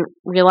 but I didn't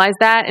realize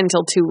that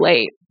until too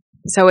late.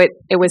 So it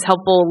was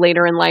helpful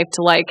later in life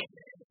to like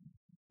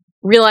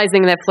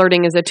realizing that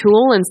flirting is a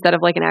tool instead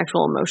of like an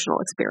actual emotional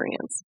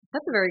experience.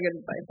 That's a very good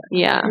advice.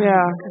 Yeah.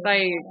 Because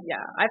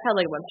I've had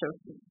like a bunch of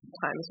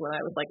times when I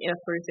was like in a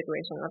flirty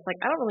situation and I was like,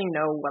 I don't really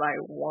know what I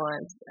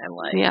want, and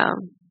like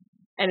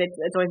and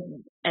it's always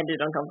ended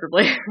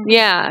uncomfortably.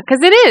 Yeah, because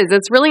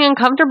it's really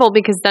uncomfortable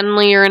because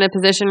suddenly you're in a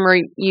position where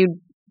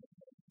you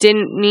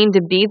didn't need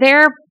to be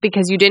there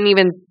because you didn't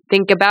even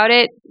think about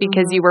it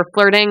because you were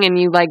flirting and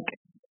you like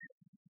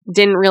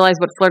didn't realize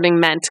what flirting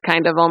meant,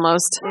 kind of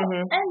almost.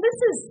 And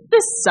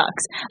this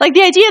sucks. Like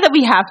the idea that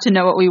we have to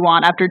know what we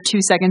want after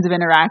 2 seconds of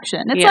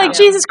interaction. It's like,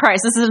 Jesus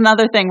Christ, this is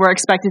another thing we're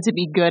expected to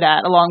be good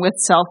at, along with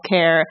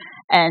self-care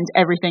and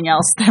everything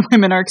else that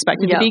women are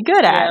expected to be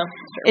good at.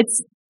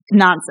 It's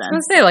nonsense. I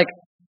was going to say, like,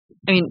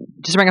 I mean,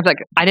 just to bring up, like,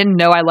 I didn't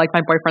know I liked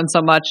my boyfriend so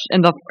much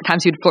in the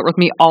times he'd flirt with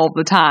me all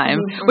the time,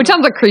 which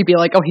sounds like creepy,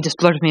 like, oh, he just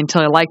flirted with me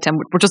until I liked him,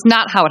 which is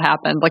not how it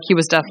happened. Like, he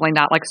was definitely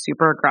not, like,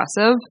 super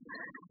aggressive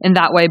in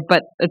that way,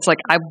 but it's like,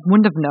 I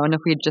wouldn't have known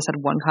if we had just had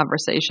one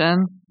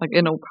conversation. Like,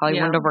 it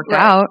probably wouldn't have worked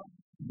out.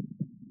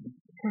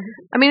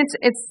 I mean,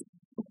 it's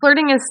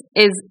flirting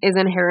is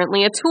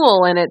inherently a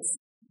tool, and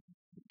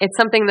it's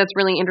something that's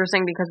really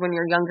interesting because when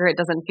you're younger, it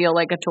doesn't feel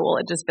like a tool.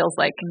 It just feels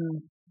like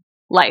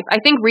life. I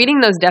think reading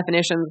those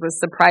definitions was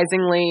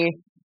surprisingly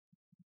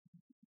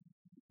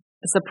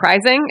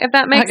surprising, if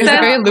that makes sense.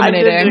 It's very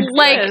illuminating.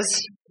 Like,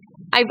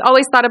 I've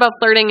always thought about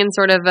flirting in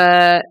sort of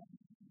a,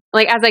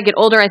 like, as I get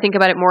older, I think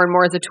about it more and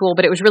more as a tool,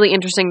 but it was really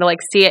interesting to, like,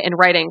 see it in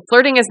writing.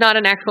 Flirting is not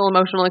an actual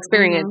emotional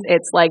experience.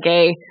 It's like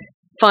a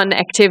fun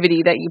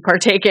activity that you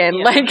partake in.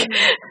 Yeah. Like,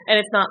 and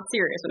it's not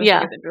serious, which I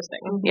think is interesting.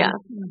 Yeah.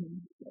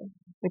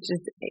 Which is,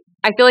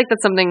 I feel like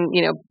that's something,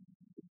 you know,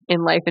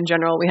 in life in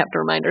general, we have to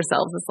remind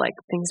ourselves is like,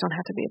 things don't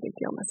have to be a big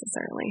deal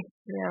necessarily.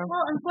 Yeah.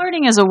 Well, and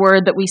flirting is a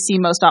word that we see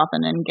most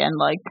often in, again,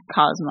 like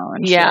Cosmo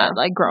and shit,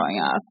 like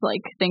growing up,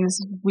 like things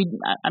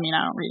I mean,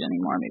 I don't read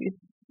anymore, maybe.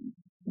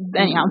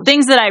 Anyhow,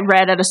 things that I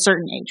read at a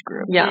certain age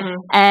group. Yeah.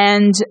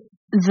 And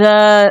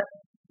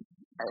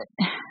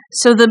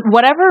so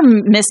whatever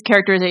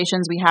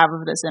mischaracterizations we have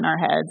of this in our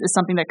heads is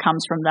something that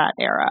comes from that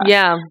era.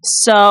 Yeah.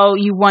 So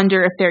you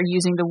wonder if they're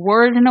using the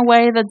word in a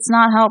way that's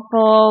not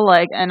helpful.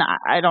 Like, and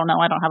I don't know.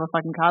 I don't have a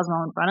fucking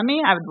Cosmo in front of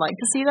me. I would like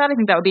to see that. I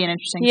think that would be an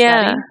interesting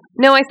study.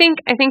 No, I think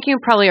you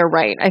probably are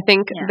right. I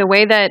think the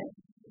way that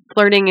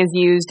flirting is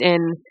used in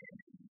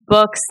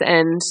books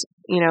and,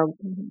 you know,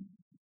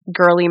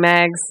 girly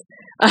mags,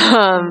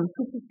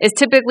 is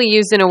typically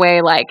used in a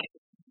way like,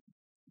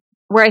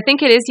 where I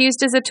think it is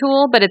used as a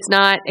tool, but it's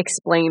not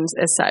explained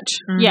as such.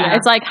 Yeah,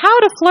 it's like how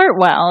to flirt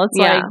well. It's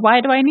like,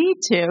 why do I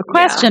need to?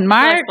 Question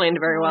mark. Not explained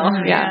very well.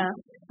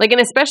 Like, and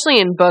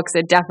especially in books,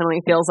 it definitely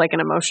feels like an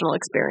emotional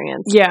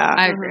experience. Yeah,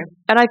 I agree.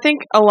 And I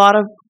think a lot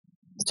of,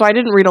 so I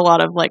didn't read a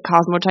lot of like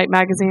Cosmo type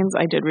magazines.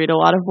 I did read a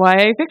lot of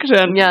YA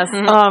fiction. Yes.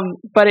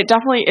 But it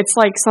definitely, it's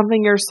like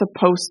something you're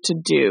supposed to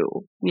do.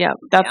 Yeah,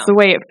 that's the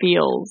way it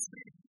feels,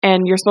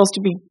 and you're supposed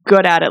to be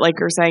good at it, like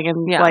you're saying,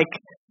 and like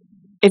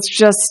it's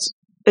just.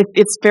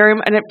 It's very,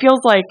 and it feels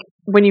like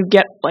when you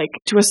get like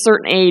to a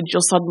certain age,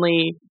 you'll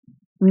suddenly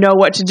know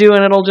what to do,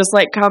 and it'll just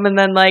like come, and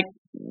then like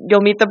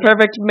you'll meet the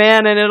perfect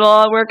man, and it'll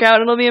all work out,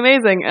 and it'll be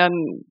amazing. And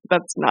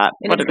that's not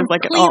what it is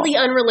like at all. Completely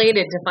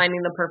unrelated to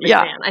finding the perfect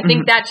man. I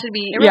think that should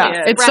be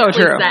it's so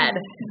true. said.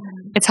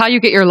 It's how you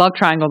get your love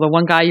triangle. The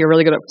one guy you're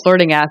really good at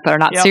flirting at, but are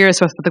not serious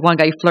with, but the one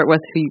guy you flirt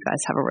with who you guys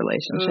have a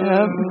relationship.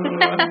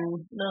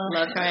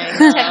 Love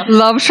triangle.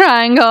 Love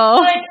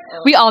triangle.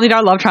 We all need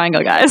our love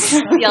triangle, guys.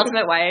 The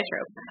ultimate YA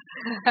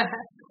trope.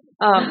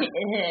 All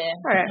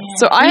right.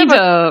 So I have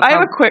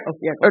a quick.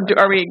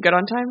 Are we good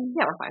on time?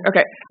 Yeah, we're fine.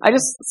 Okay.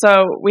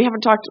 We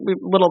haven't talked. We a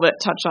little bit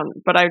touched on,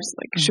 but I was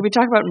like, should we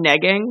talk about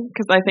negging?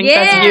 Because I think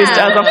that's used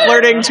as a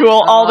flirting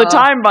tool all the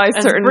time by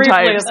certain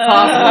types. As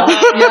possible.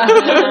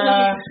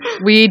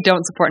 We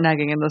don't support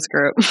negging in this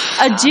group.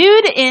 A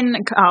dude in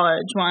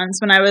college once,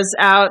 when I was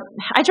out,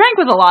 I drank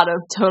with a lot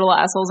of total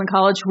assholes in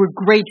college who were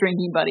great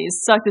drinking buddies,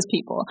 sucked as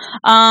people.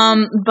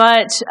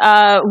 But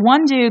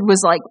one dude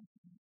was like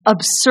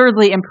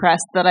absurdly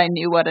impressed that I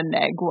knew what a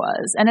neg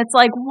was. And it's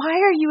like, why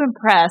are you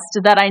impressed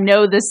that I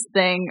know this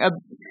thing?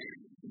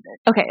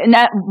 Okay, and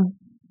that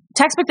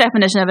textbook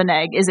definition of a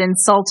neg is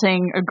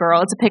insulting a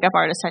girl. It's a pickup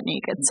artist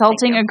technique.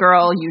 Insulting a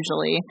girl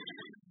usually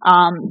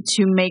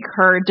to make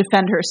her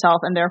defend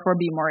herself and therefore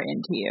be more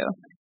into you.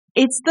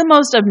 It's the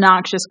most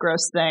obnoxious,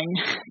 gross thing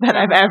that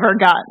I've ever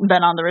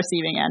been on the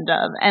receiving end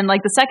of. And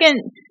like the second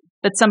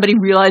that somebody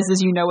realizes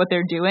you know what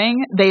they're doing,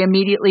 they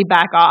immediately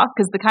back off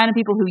because the kind of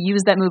people who use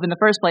that move in the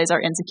first place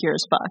are insecure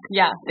as fuck.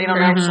 Yeah, they don't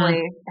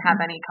actually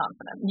have any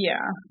confidence. Yeah.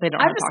 They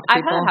don't want to talk to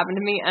I've people. had it happen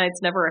to me, and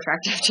it's never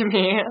attractive to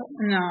me.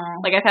 No.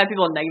 Like, I've had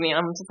people neg me,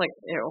 and I'm just like,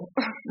 ew.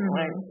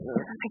 Like,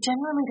 I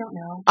genuinely don't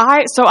know.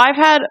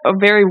 I've had a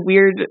very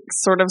weird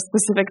sort of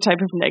specific type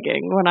of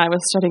negging when I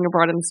was studying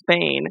abroad in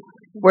Spain,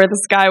 where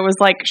this guy was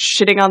like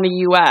shitting on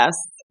the U.S.,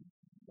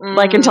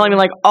 like, and telling me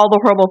like all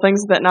the horrible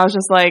things of it, and I was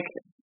just like,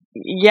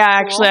 yeah,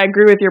 actually, I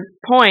agree with your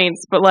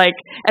points, but like,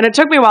 and it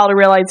took me a while to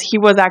realize he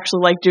was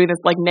actually like doing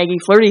this like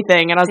neggy flirty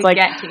thing, and I was like,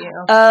 get to you.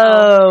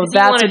 Oh,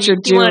 that's what you're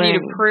doing. He wanted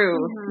you to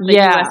prove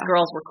that U.S.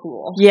 girls were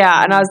cool. Yeah,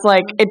 and I was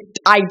like,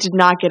 I did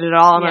not get it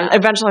at all, and then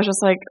eventually I was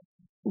just like,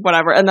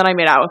 whatever, and then I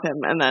made out with him,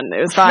 and then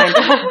it was fine.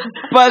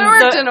 But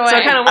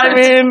I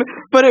mean,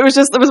 but it was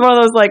one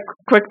of those like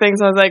quick things.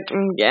 I was like,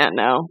 yeah,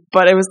 no,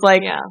 but it was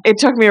like, it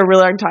took me a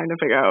really long time to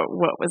figure out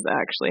what was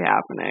actually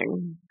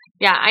happening.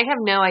 Yeah, I have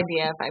no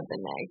idea if I've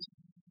been negged.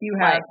 You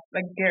have,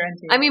 like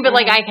guaranteed. I mean, but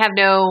like I have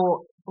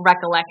no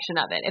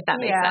recollection of it, if that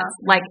makes sense.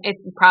 Like it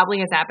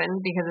probably has happened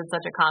because it's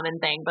such a common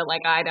thing, but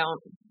like I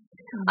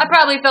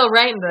probably fell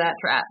right into that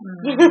trap.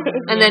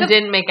 And then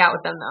didn't make out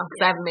with them though,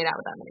 because I haven't made out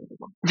with that many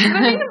people.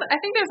 I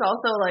think there's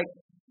also like,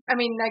 I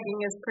mean,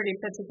 negging is pretty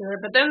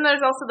particular, but then there's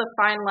also the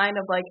fine line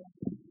of like,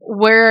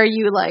 where are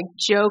you like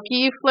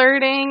jokey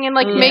flirting and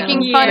like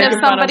making fun of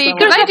somebody?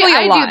 Because I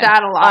do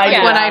that a lot.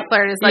 Like, when I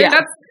flirt, is like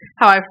that's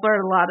how I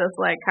flirt a lot. Is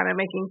like kind of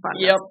making fun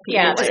of people.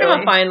 Yeah, there's kind of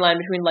a fine line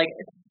between like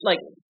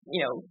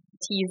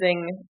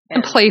teasing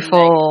and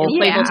playful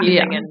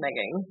teasing and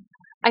negging.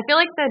 I feel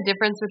like the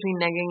difference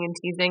between negging and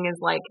teasing is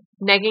like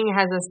negging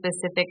has a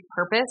specific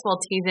purpose, while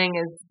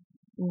teasing is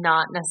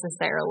not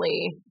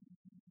necessarily.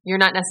 You're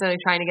not necessarily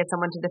trying to get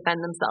someone to defend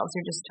themselves.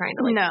 You're just trying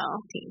to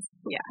tease.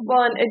 Yeah.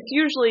 Well, and it's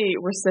usually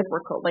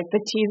reciprocal. Like the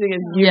teasing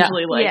is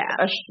usually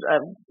a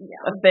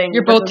thing.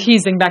 You're both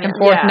teasing back and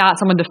forth, not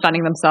someone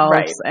defending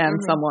themselves and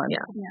someone.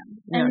 Yeah.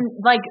 And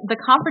like the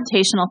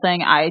confrontational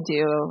thing I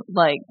do,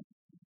 like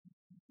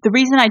the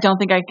reason I don't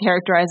think I could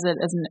characterize it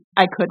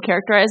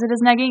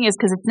as negging is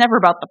because it's never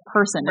about the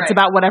person. It's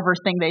about whatever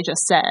thing they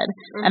just said.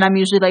 And I'm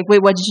usually like, wait,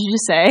 what did you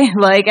just say?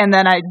 Like, and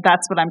then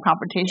that's what I'm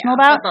confrontational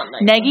about.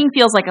 Negging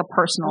feels like a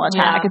personal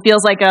attack. It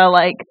feels like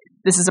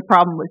this is a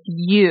problem with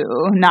you,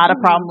 not a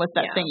problem with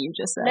that thing you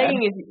just said.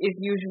 Negging is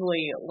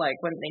usually like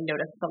when they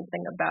notice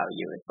something about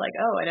you. It's like,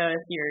 oh, I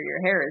noticed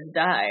your hair is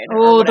dyed.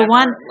 Oh, the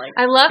one. Like,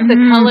 I love the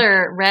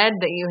color red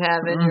that you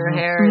have in your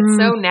hair. It's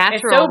so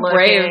natural. It's so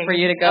brave for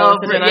you to go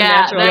with an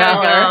unnatural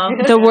color.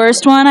 The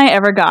worst one I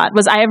ever got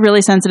was I have really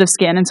sensitive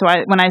skin, and so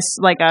when I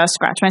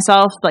scratch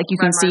myself, like you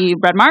can see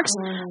red marks.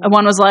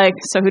 One was like,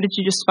 so who did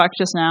you just fuck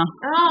just now?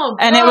 Oh,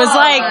 and it was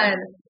like,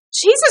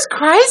 Jesus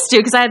Christ, dude,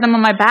 because I had them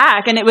on my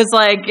back, and it was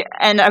like,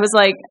 and I was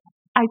like,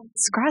 I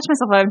scratched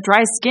myself. I have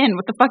dry skin.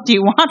 What the fuck do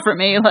you want from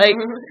me? Like,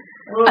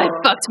 I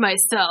fucked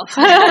myself. Is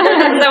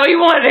that what you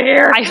wanted to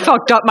hear? I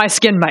fucked up my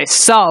skin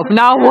myself.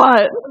 Now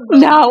what?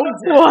 Now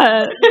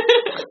what?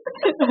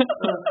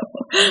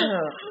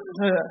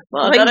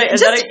 Well, ew.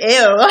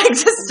 Like,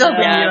 just still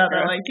thinking about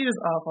that. Like, he was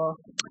awful.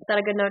 Is that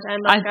a good note to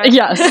end on?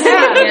 Yes.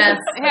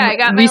 Yeah, I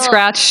got my we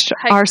scratched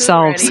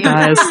ourselves,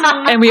 guys.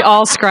 And we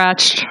all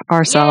scratched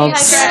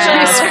ourselves.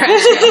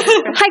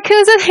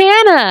 Haikus with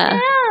Hannah.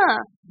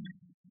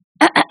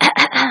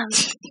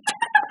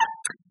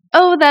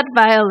 Oh, that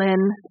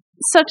violin.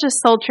 Such a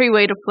sultry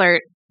way to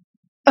flirt.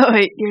 Oh,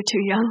 wait, you're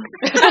too young.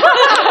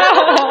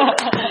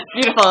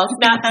 Beautiful.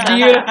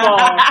 Beautiful.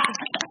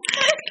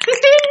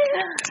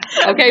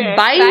 Okay,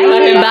 bye.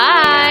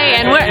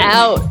 And we're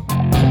out.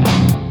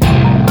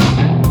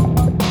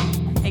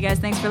 Hey guys,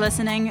 thanks for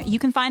listening. You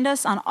can find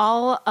us on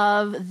all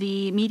of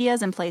the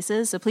medias and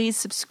places, so please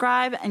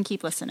subscribe and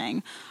keep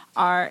listening.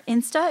 Our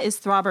Insta is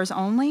Throbbers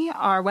Only,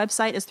 our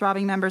website is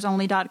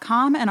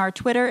throbbingmembersonly.com, and our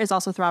Twitter is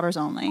also Throbbers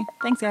Only.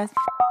 Thanks, guys.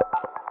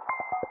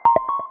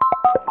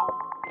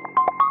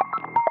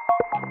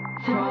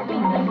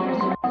 Throbbing members.